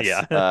rapper, yes.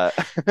 Yeah.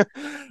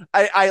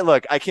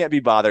 I can't be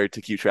bothered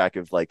to keep track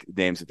of like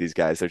names of these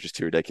guys. They're just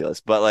too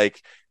ridiculous. But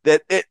like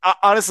that,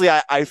 honestly,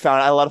 I had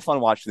a lot of fun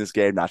watching this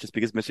game, not just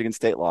because Michigan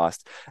State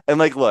lost. And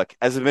like, look,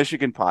 as a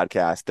Michigan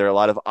podcast, there are a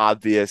lot of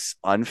obvious,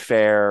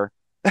 unfair,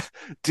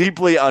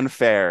 deeply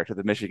unfair to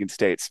the Michigan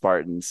State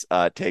Spartans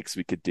takes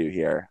we could do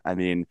here. I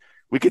mean,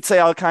 we could say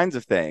all kinds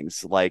of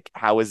things like,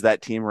 how is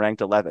that team ranked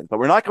 11th? But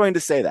we're not going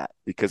to say that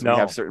because we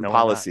have certain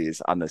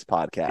policies on this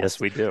podcast. Yes,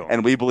 we do.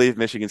 And we believe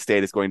Michigan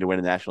State is going to win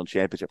a national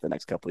championship the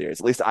next couple of years.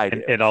 At least I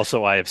do. And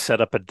also, I have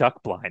set up a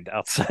duck blind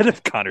outside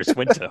of Connor's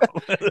window.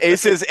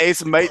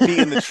 Ace might be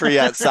in the tree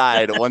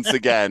outside once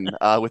again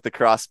with the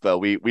crossbow.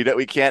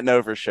 We can't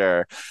know for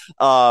sure.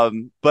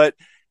 But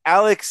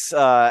Alex,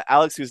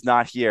 who's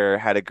not here,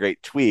 had a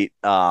great tweet.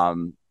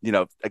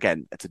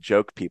 Again, it's a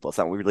joke, people. It's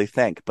not what we really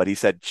think. But he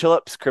said,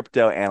 Chillips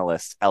Crypto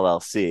Analysts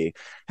LLC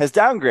has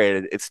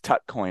downgraded its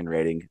Tutcoin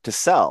rating to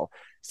sell,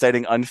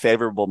 citing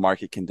unfavorable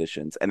market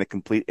conditions and a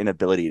complete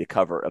inability to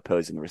cover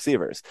opposing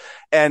receivers.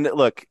 And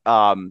look,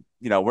 some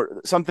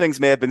things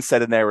may have been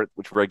said in there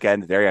which were,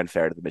 again, very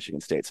unfair to the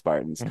Michigan State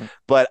Spartans. Mm-hmm.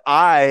 But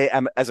I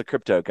am, as a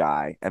crypto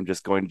guy, am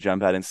just going to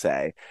jump out and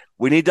say,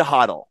 we need to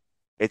hodl.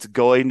 It's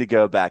going to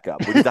go back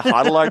up. We need to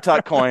hodl our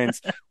Tuck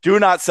coins. Do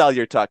not sell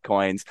your Tuck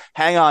coins.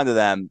 Hang on to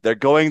them. They're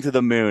going to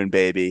the moon,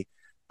 baby.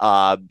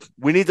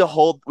 We need to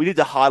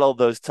hodl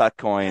those Tuck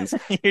coins.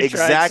 You're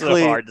exactly.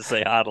 Trying so hard to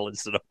say hodl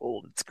instead of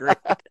hold. It's great.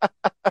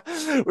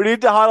 We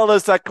need to hodl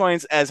those Tuck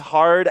coins as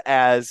hard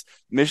as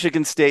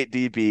Michigan State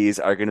DBs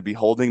are going to be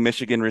holding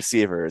Michigan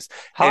receivers.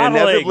 And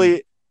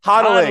inevitably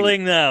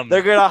hodling them.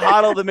 They're going to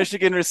hodl the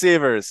Michigan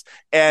receivers.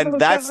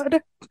 And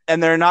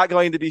and they're not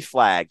going to be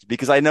flagged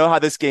because I know how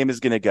this game is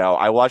going to go.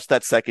 I watched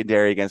that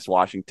secondary against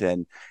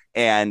Washington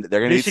and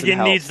they're going to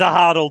Michigan needs the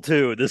hodl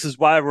too. This is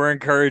why we're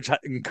encouraging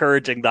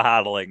the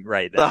hodling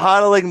right now. The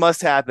hodling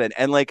must happen.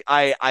 And like,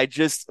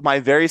 my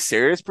very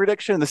serious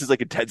prediction, this is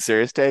like a dead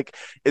serious take,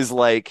 is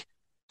like,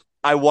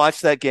 I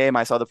watched that game.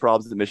 I saw the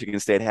problems that Michigan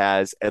State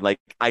has. And like,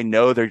 I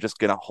know they're just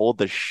going to hold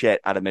the shit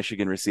out of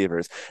Michigan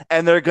receivers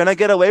and they're going to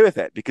get away with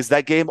it because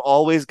that game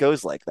always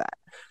goes like that.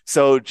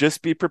 So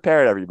just be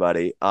prepared,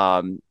 everybody.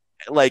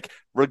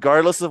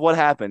 Regardless of what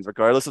happens,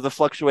 regardless of the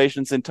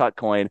fluctuations in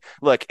Tutcoin,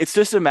 look, it's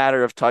just a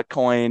matter of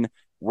Tutcoin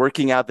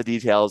working out the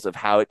details of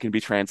how it can be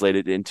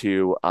translated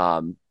into,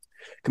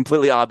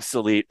 completely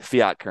obsolete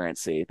fiat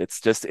currency. It's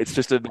just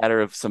a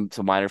matter of some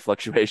minor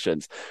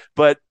fluctuations,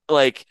 but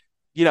like,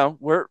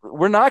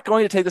 we're not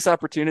going to take this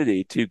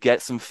opportunity to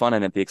get some fun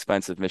in at the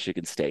expense of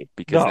Michigan State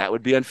because that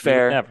would be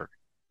unfair.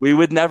 We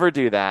would never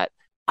do that.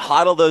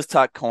 Hodl those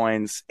Tuck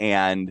coins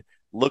and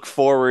look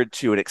forward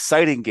to an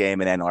exciting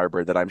game in Ann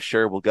Arbor that I'm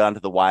sure will go onto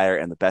the wire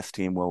and the best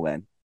team will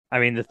win. I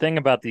mean, the thing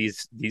about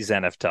these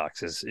NF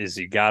Tucks is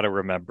you got to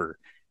remember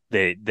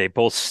they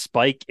both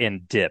spike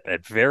and dip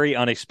at very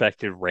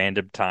unexpected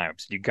random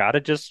times. You got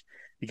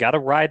to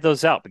ride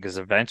those out because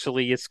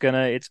eventually it's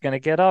gonna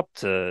get up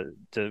to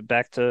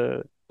back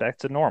to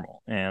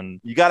normal. And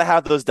you got to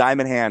have those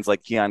diamond hands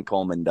like Keon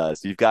Coleman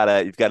does. You've got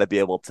to be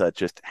able to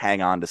just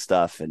hang on to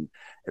stuff and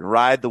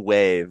ride the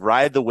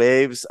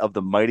waves of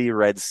the mighty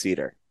red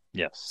cedar.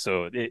 Yes.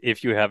 So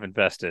if you have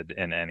invested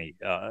in any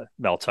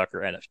Mel Tucker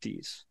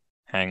NFTs,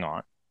 hang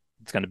on.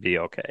 It's going to be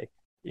okay.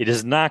 It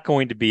is not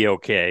going to be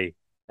okay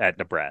at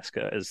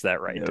Nebraska. Is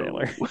that right, No.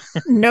 Taylor?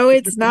 No,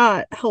 it's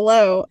not.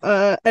 Hello.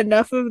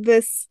 Enough of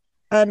this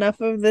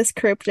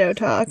crypto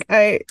talk.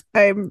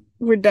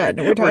 We're done.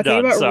 We're talking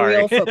about Sorry.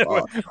 real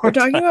football. We're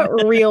talking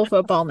about real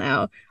football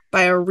now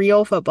by a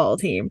real football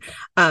team.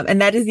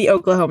 And that is the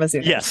Oklahoma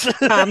Sooners. Yes.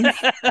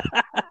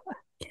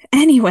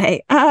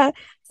 Anyway,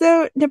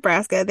 so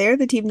Nebraska, they're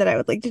the team that I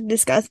would like to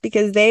discuss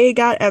because they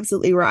got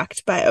absolutely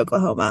rocked by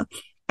Oklahoma.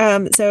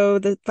 So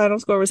the final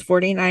score was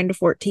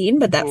 49-14,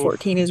 but that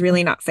 14 is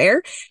really not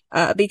fair,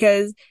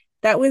 because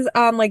That was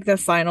on like the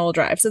final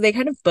drive. So they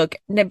kind of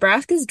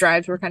Nebraska's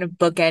drives were kind of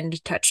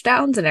bookend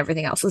touchdowns and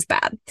everything else was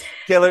bad.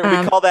 Taylor,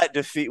 we call that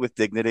defeat with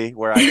dignity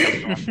where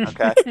I come from.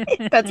 Okay.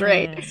 That's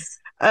right.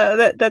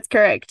 That's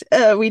correct.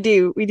 We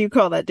do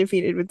call that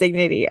defeated with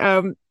dignity.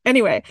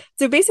 Anyway,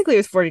 so basically it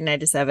was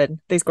 49-7.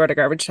 They scored a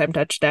garbage time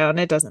touchdown.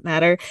 It doesn't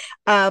matter.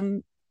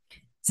 That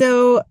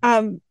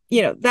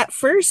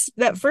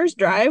first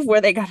drive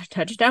where they got a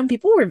touchdown,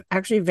 people were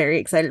actually very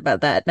excited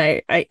about that.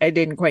 And I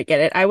didn't quite get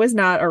it. I was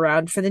not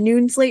around for the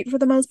noon slate for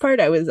the most part.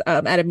 I was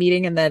at a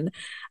meeting and then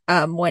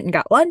went and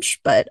got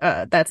lunch, but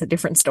that's a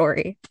different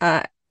story.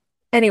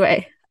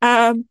 Anyway,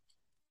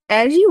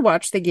 as you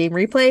watch the game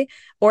replay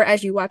or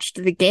as you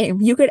watched the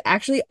game, you could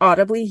actually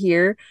audibly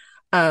hear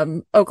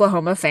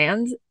Oklahoma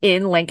fans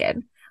in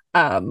Lincoln,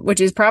 which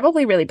is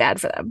probably really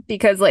bad for them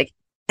because like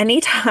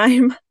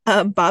anytime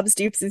Bob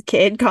Stoops'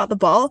 kid caught the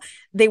ball,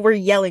 they were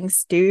yelling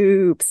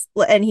Stoops,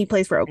 and he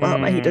plays for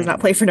Oklahoma. He does not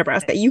play for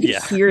Nebraska. You can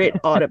hear it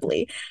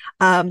audibly.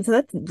 So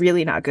that's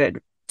really not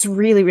good. It's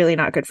really, really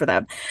not good for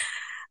them.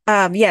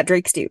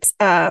 Drake Stoops.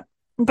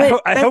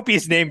 But I hope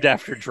he's named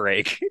after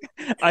Drake.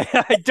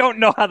 I don't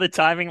know how the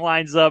timing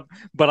lines up,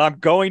 but I'm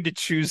going to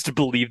choose to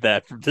believe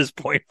that from this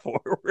point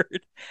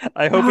forward.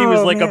 I hope he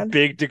was a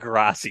big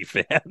Degrassi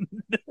fan.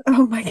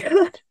 Oh my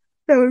God.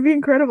 That would be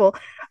incredible.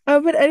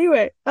 But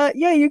anyway,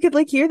 you could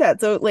like hear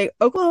that. So like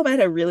Oklahoma had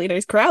a really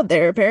nice crowd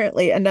there,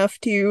 apparently enough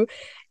to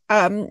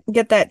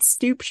get that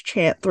Stoops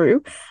chant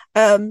through.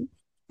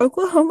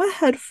 Oklahoma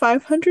had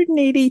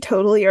 580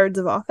 total yards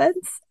of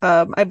offense.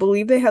 I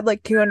believe they had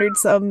like 200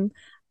 some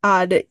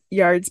odd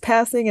yards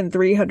passing and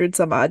 300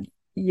 some odd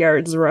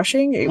yards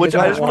rushing. Which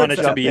I just want it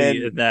to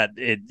be that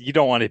you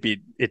don't want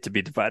it to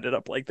be divided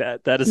up like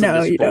that. That is a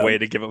miserable way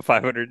to give up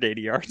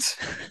 580 yards.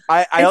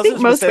 I also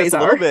think most ways a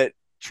little bit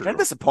kind of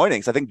disappointing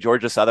because I think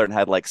Georgia Southern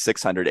had like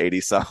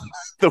 680 some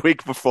the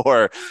week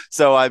before.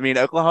 So I mean,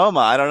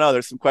 Oklahoma, I don't know.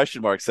 There's some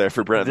question marks there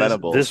for Brent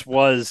Venables. This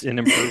was an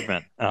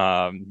improvement.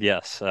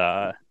 Yes,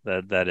 that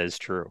is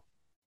true.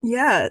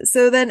 Yeah.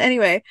 So then,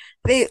 anyway,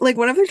 they like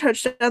one of their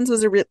touchdowns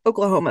was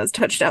Oklahoma's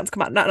touchdowns.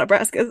 Come on, not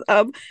Nebraska's.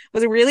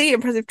 Was a really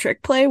impressive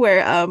trick play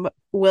where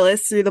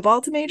Willis threw the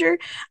ball to Major.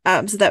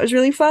 So that was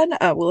really fun.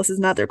 Willis is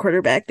not their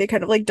quarterback. They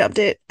kind of like dumped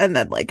it and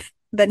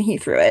then he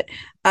threw it.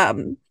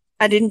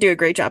 I didn't do a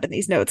great job in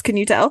these notes. Can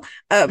you tell?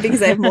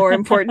 Because I have more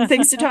important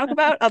things to talk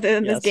about other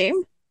than this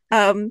game.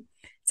 So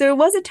it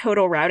was a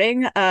total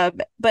routing.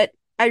 But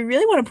I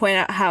really want to point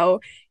out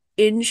how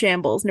in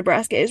shambles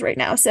Nebraska is right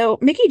now. So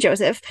Mickey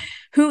Joseph,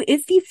 who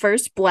is the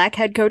first Black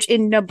head coach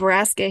in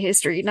Nebraska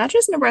history, not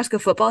just Nebraska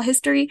football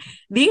history,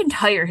 the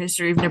entire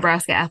history of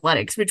Nebraska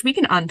athletics, which we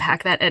can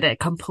unpack that at a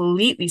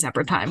completely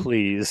separate time.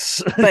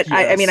 Please. But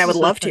yes. I mean, I would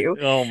love to.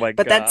 Oh my God.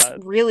 But that's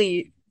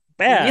really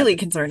bad. Really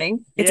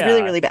concerning. It's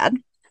really, really bad.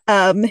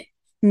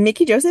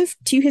 Mickey Joseph,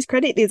 to his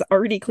credit, is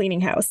already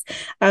cleaning house.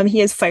 He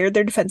has fired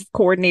their defensive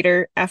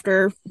coordinator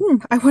after,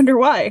 I wonder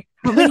why.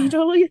 How many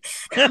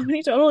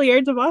total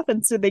yards of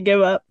offense did they give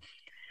up?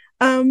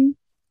 And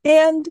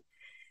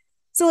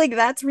so like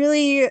that's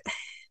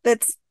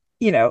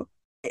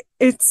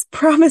it's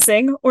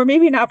promising, or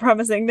maybe not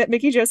promising, that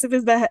Mickey Joseph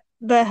is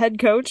the head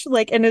coach,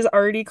 like, and is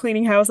already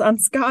cleaning house on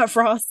Scott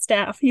Frost's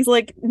staff. He's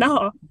like,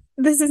 no,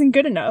 this isn't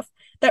good enough.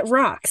 That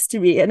rocks to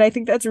me, and I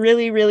think that's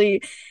really,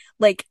 really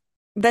like.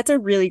 That's a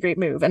really great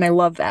move, and I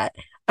love that.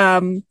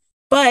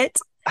 But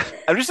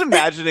I'm just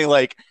imagining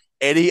like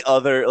any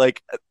other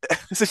like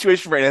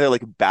situation for any other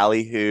like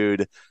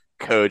ballyhooed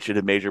coach in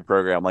a major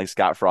program like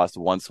Scott Frost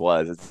once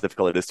was. It's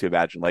difficult it is to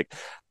imagine like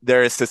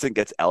their assistant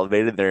gets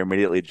elevated, they're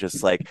immediately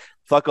just like,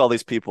 fuck all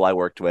these people I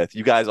worked with.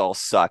 You guys all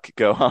suck.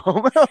 Go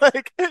home.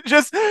 Like it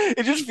just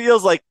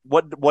feels like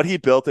what he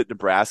built at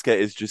Nebraska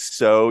is just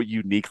so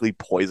uniquely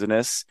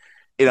poisonous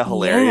in a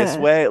hilarious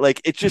way.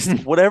 Like it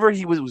just whatever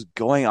he was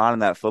going on in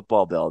that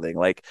football building,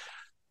 like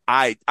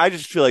I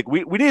just feel like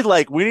we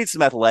need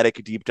some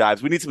athletic deep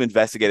dives. We need some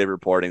investigative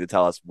reporting to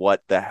tell us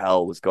what the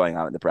hell was going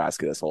on in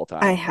Nebraska this whole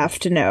time. I have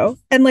to know.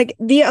 And like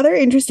the other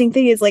interesting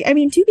thing is like, I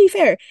mean, to be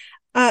fair,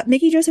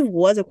 Mickey Joseph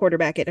was a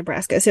quarterback at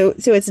Nebraska. So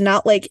it's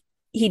not like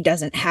he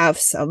doesn't have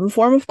some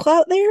form of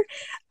clout there.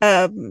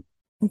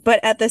 But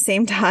at the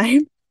same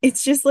time,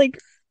 it's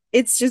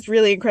just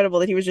really incredible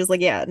that he was just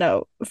like, yeah,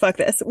 no, fuck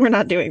this. We're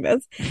not doing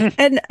this.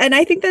 and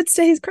I think that's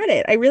to his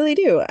credit. I really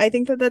do. I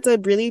think that that's a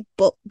really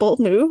bold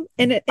move.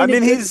 And I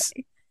mean,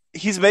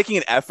 he's making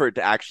an effort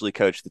to actually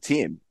coach the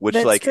team, which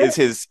that's like true.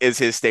 is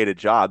his stated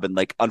job. And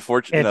like,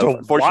 unfortunately,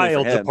 a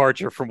wild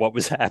departure from what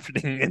was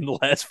happening in the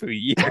last few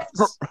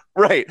years.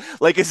 Right.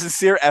 Like a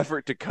sincere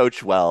effort to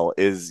coach well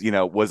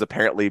was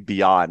apparently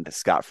beyond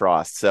Scott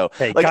Frost. So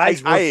hey, like,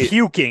 guys were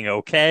puking.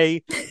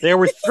 Okay. They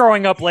were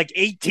throwing up like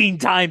 18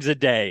 times a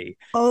day.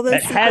 Oh,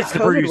 that has to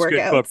produce workouts.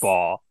 Good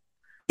football.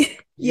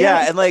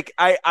 Yeah. And like,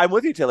 I'm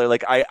with you, Taylor.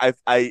 Like I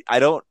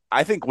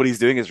think what he's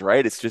doing is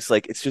right. It's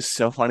just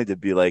so funny to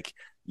be like,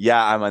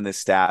 yeah, I'm on this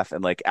staff,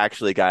 and like,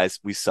 actually, guys,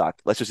 we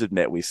suck. Let's just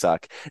admit we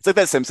suck. It's like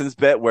that Simpsons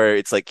bit where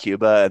it's like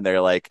Cuba, and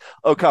they're like,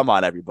 "Oh, come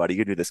on, everybody,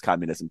 you knew this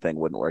communism thing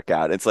wouldn't work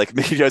out." It's like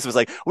Mickey Joseph was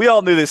like, "We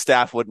all knew this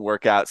staff wouldn't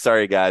work out.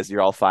 Sorry, guys,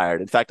 you're all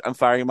fired. In fact, I'm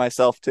firing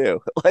myself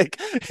too." Like,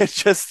 it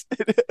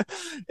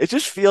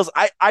just feels.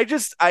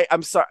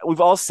 I'm sorry.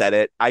 We've all said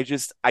it.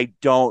 I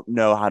don't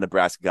know how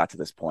Nebraska got to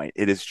this point.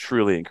 It is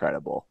truly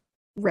incredible.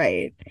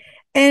 Right.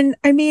 And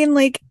I mean,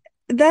 like,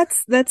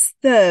 that's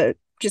the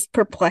just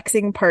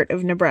perplexing part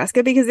of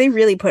Nebraska, because they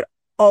really put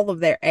all of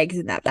their eggs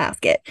in that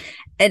basket.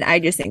 And I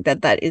just think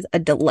that that is a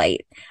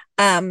delight.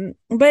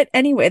 But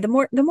anyway, the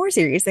more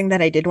serious thing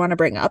that I did want to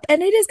bring up,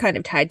 and it is kind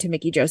of tied to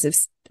Mickey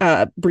Joseph's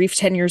brief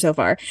tenure so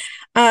far,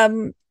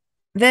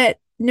 that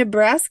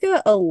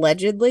Nebraska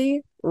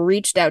allegedly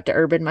reached out to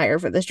Urban Meyer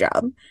for this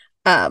job.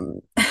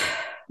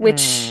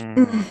 Which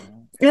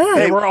yeah,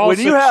 they were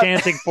also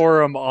chanting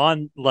for him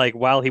on, like,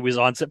 while he was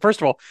on set.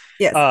 First of all,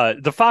 yes.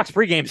 The Fox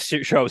pregame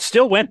show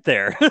still went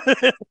there,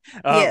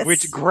 yes.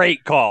 Which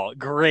great call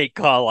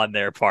on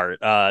their part.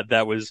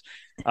 That was,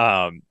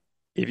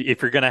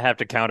 if you're gonna have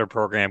to counter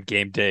program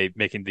game day,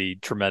 making the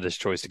tremendous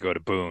choice to go to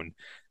Boone,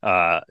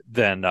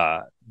 then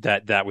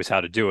that was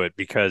how to do it,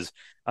 because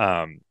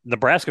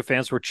Nebraska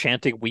fans were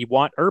chanting, "We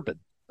want Urban."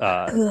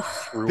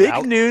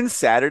 Big Noon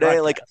Saturday,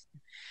 broadcast. Like,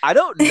 I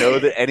don't know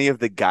that any of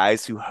the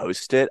guys who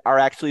host it are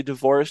actually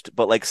divorced,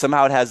 but like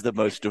somehow it has the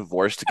most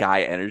divorced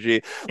guy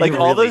energy. Like,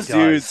 all those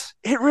dudes,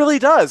 it really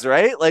does,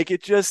 right? Like,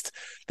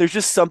 there's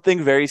just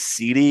something very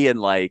seedy and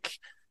like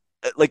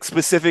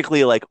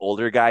specifically like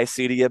older guy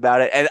seedy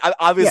about it. And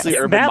obviously,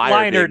 yes. Matt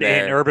Leinart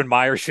and Urban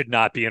Meyer should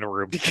not be in a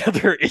room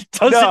together. It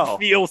doesn't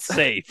feel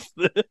safe.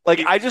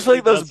 Like, I just feel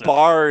like those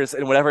bars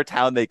in whatever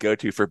town they go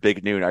to for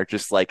Big Noon are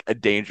just like a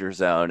danger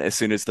zone as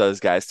soon as those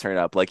guys turn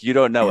up. Like, you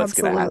don't know what's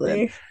going to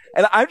happen.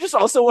 And I just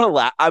also want to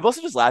laugh. I'm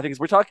also just laughing because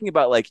we're talking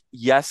about, like,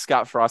 yes,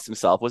 Scott Frost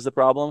himself was the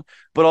problem,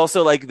 but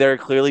also, like, there are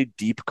clearly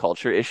deep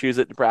culture issues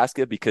at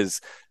Nebraska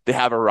because they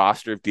have a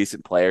roster of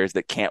decent players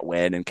that can't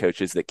win and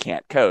coaches that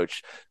can't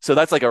coach. So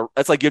that's like you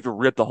have to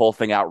rip the whole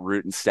thing out,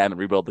 root and stem,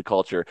 and rebuild the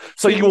culture.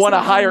 So you want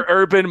to hire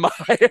Urban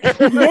Meyer?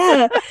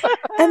 Yeah,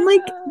 and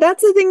like,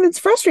 that's the thing that's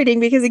frustrating,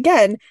 because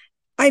again,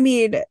 I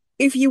mean,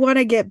 if you want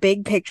to get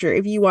big picture,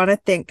 if you want to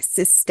think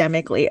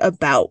systemically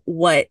about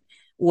what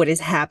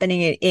is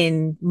happening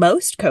in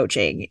most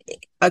coaching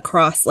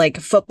across, like,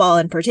 football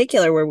in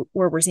particular,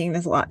 where we're seeing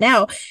this a lot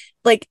now,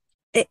 like,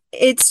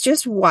 it's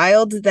just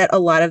wild that a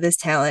lot of this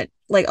talent,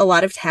 like a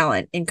lot of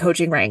talent in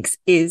coaching ranks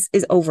is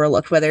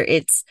overlooked, whether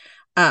it's,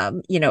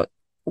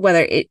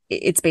 whether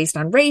it's based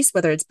on race,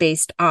 whether it's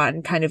based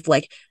on kind of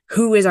like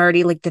who is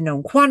already like the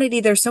known quantity.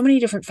 There's so many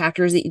different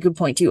factors that you could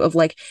point to of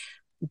like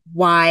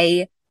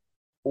why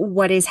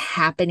what is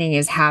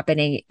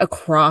happening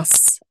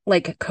across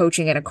like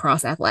coaching and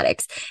across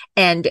athletics.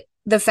 And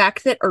the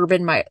fact that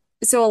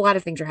so a lot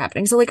of things are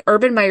happening. So like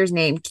Urban Meyer's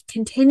name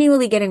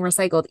continually getting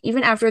recycled,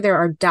 even after there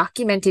are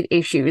documented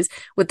issues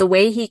with the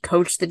way he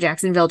coached the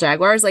Jacksonville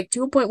Jaguars, like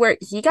to a point where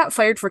he got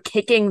fired for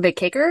kicking the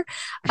kicker.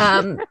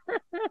 I'll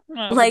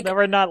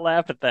never not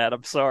laugh at that.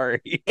 I'm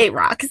sorry. It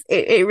rocks.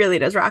 It really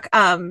does rock.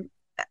 And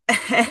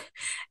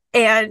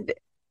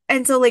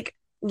so like,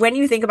 when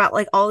you think about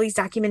like all these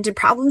documented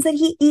problems that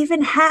he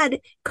even had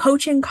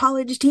coaching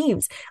college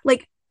teams,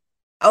 like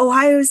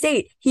Ohio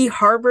State, he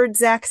harbored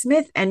Zach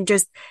Smith and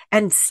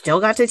still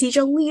got to teach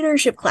a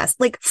leadership class.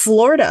 Like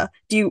Florida,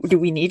 do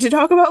we need to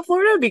talk about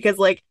Florida? Because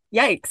like,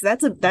 yikes,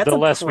 that's the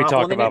less we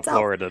talk about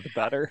Florida, the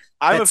better.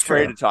 I'm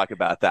afraid to talk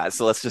about that,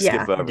 so let's just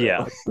skip over.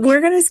 Yeah,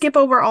 we're gonna skip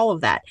over all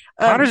of that.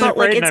 Connor's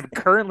afraid, and I'm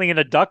currently in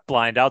a duck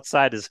blind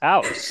outside his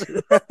house.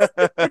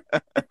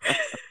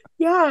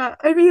 Yeah,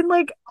 I mean,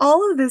 like,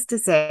 all of this to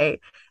say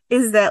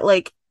is that,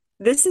 like,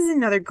 this is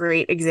another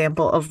great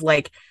example of,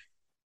 like,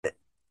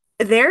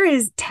 there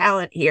is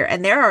talent here,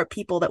 and there are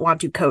people that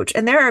want to coach,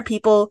 and there are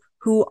people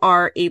who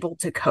are able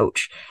to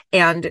coach.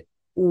 And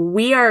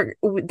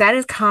that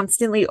is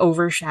constantly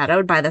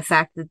overshadowed by the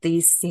fact that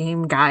these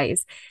same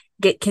guys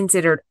get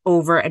considered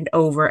over and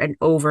over and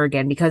over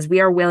again, because we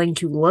are willing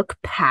to look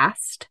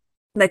past,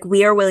 like,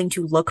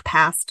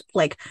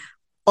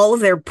 all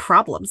of their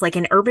problems. Like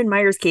in Urban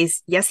Meyer's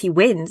case, yes, he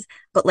wins,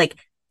 but like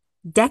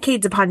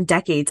decades upon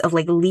decades of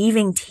like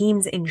leaving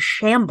teams in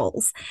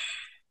shambles.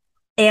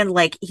 And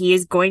like he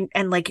is going,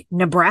 and like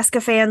Nebraska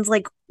fans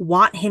like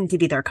want him to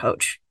be their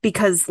coach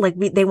because like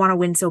they want to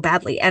win so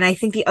badly. And I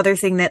think the other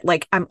thing that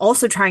like I'm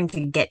also trying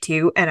to get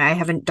to, and I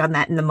haven't done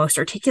that in the most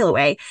articulate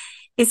way,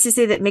 is to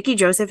say that Mickey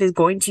Joseph is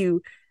going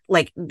to,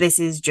 like, this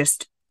is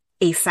just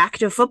a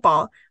fact of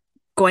football,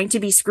 going to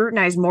be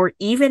scrutinized more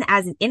even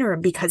as an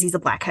interim because he's a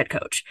black head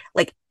coach.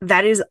 Like,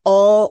 that is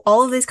all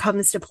of this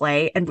comes to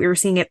play, and we're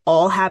seeing it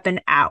all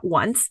happen at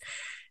once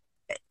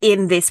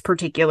in this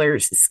particular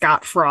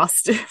Scott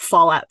Frost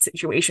fallout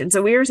situation.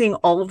 So we are seeing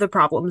all of the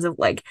problems of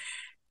like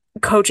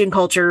coaching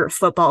culture,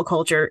 football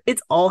culture.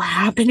 It's all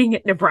happening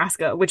at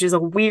Nebraska, which is a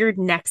weird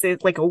nexus,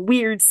 like a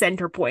weird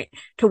center point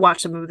to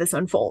watch some of this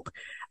unfold.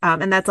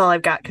 And that's all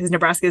I've got, because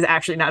Nebraska is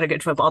actually not a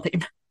good football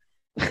team.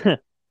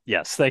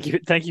 Yes, thank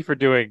you for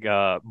doing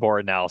more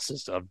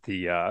analysis of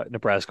the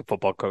Nebraska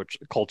football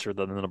culture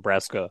than the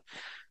Nebraska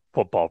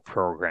football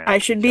program. I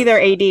should be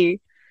their AD.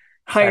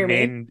 Hire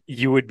me.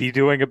 You would be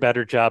doing a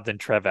better job than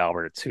Trev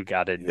Alberts, who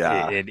got an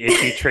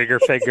itchy trigger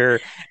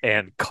finger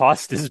and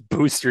cost his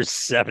boosters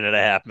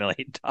 $7.5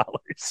 million.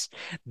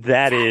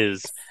 That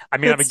is,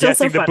 I'm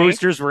guessing the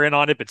boosters were in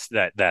on it, but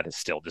that is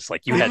still just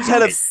like you had to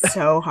wait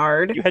so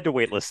hard. You had to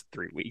wait less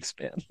than 3 weeks,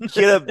 man.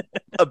 He had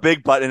a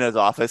big button in his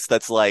office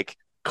that's like,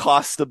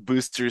 cost the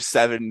boosters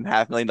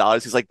 $7.5 million.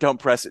 He's like, don't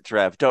press it,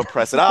 Trev. Don't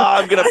press it. Oh,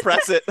 I'm gonna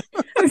press it.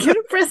 I'm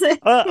gonna press it.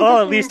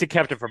 At least it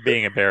kept him from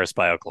being embarrassed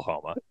by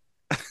Oklahoma.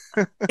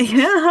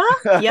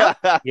 Yep.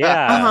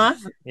 Yeah.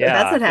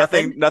 That's what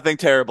happened. Nothing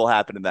terrible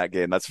happened in that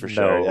game. That's for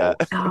sure. Yeah.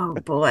 Oh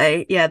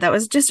boy. Yeah, that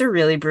was just a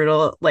really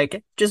brutal.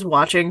 Like, just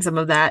watching some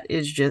of that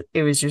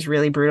it was just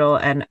really brutal,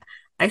 and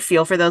I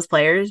feel for those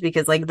players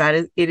because like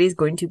it is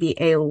going to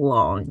be a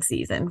long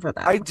season for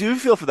them. I do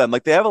feel for them.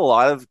 Like, they have a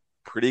lot of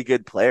pretty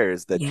good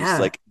players that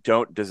just like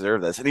don't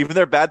deserve this, and even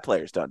their bad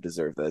players don't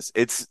deserve this.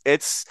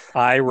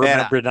 I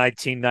remember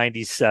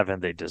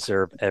 1997. They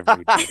deserve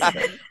every bit of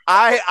it.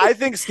 I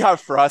think Scott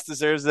Frost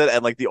deserves it,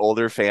 and like the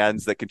older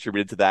fans that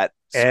contributed to that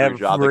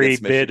every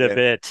bit of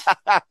it.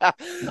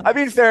 I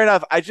mean, fair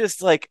enough. I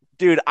just like,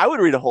 dude, I would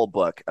read a whole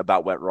book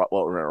about what went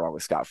wrong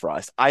with Scott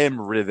Frost. I am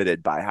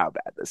riveted by how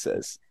bad this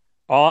is.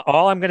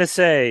 All I'm gonna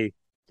say,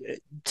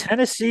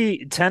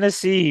 Tennessee,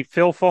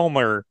 Phil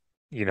Fulmer,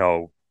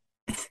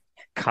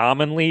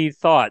 commonly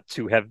thought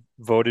to have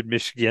voted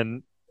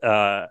Michigan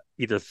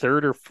either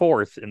third or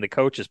fourth in the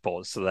coaches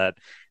polls so that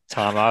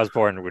Tom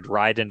Osborne would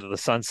ride into the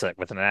sunset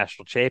with a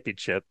national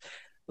championship.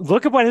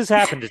 Look at what has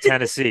happened to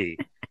Tennessee.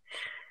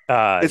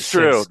 It's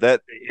true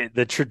that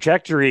the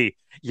trajectory,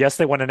 yes,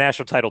 they won a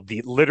national title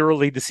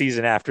literally the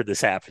season after this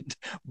happened.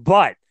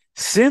 But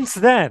since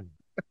then,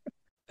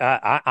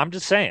 I'm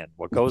just saying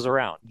what goes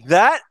around.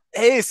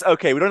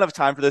 Okay, we don't have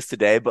time for this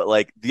today, but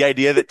like the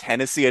idea that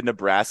Tennessee and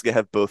Nebraska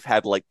have both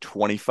had like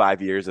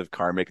 25 years of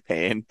karmic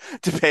pain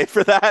to pay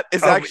for that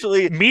is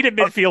actually Meet at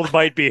Midfield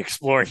might be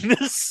exploring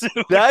this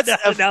soon. That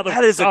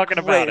is talking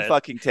a great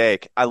fucking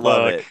take. I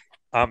love it.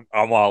 I'm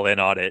all in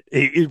on it.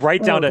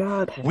 Right down to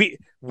God.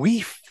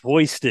 we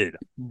foisted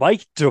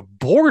Mike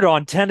DeBoard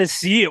on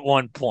Tennessee at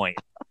one point,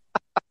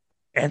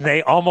 and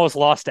they almost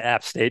lost to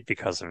App State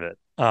because of it.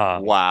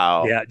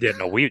 Wow. Yeah.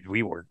 No, we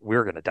were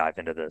going to dive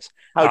into this.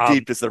 How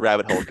deep does the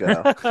rabbit hole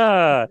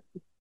go?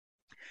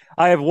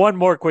 I have one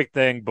more quick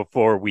thing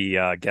before we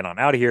get on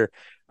out of here,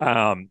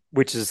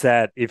 which is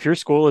that if your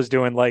school is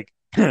doing like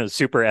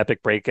super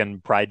epic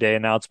break-in Pride Day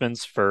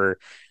announcements for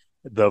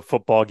the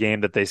football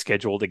game that they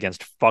scheduled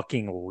against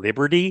fucking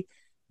Liberty,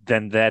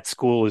 then that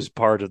school is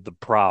part of the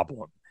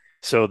problem.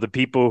 So the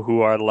people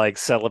who are like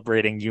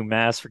celebrating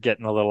UMass for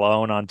getting a little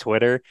own on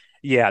Twitter,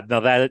 yeah,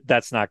 no,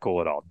 that's not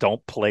cool at all.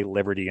 Don't play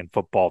Liberty in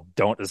football.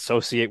 Don't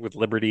associate with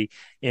Liberty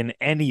in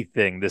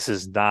anything. This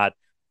is not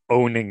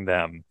owning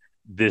them.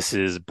 This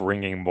is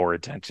bringing more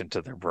attention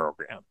to their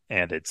program,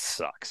 and it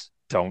sucks.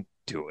 Don't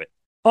do it.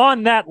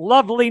 On that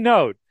lovely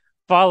note,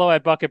 follow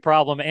at Bucket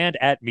Problem and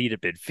at Meet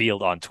at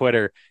Midfield on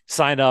Twitter.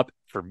 Sign up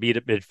for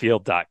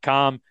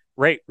meetatmidfield.com.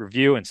 Rate,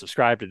 review, and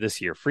subscribe to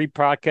this year free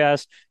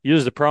podcast.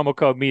 Use the promo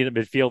code Meet at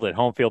Midfield at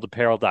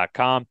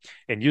homefieldapparel.com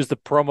and use the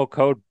promo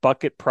code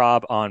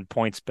BucketProb on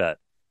PointsBet.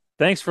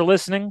 Thanks for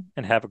listening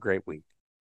and have a great week.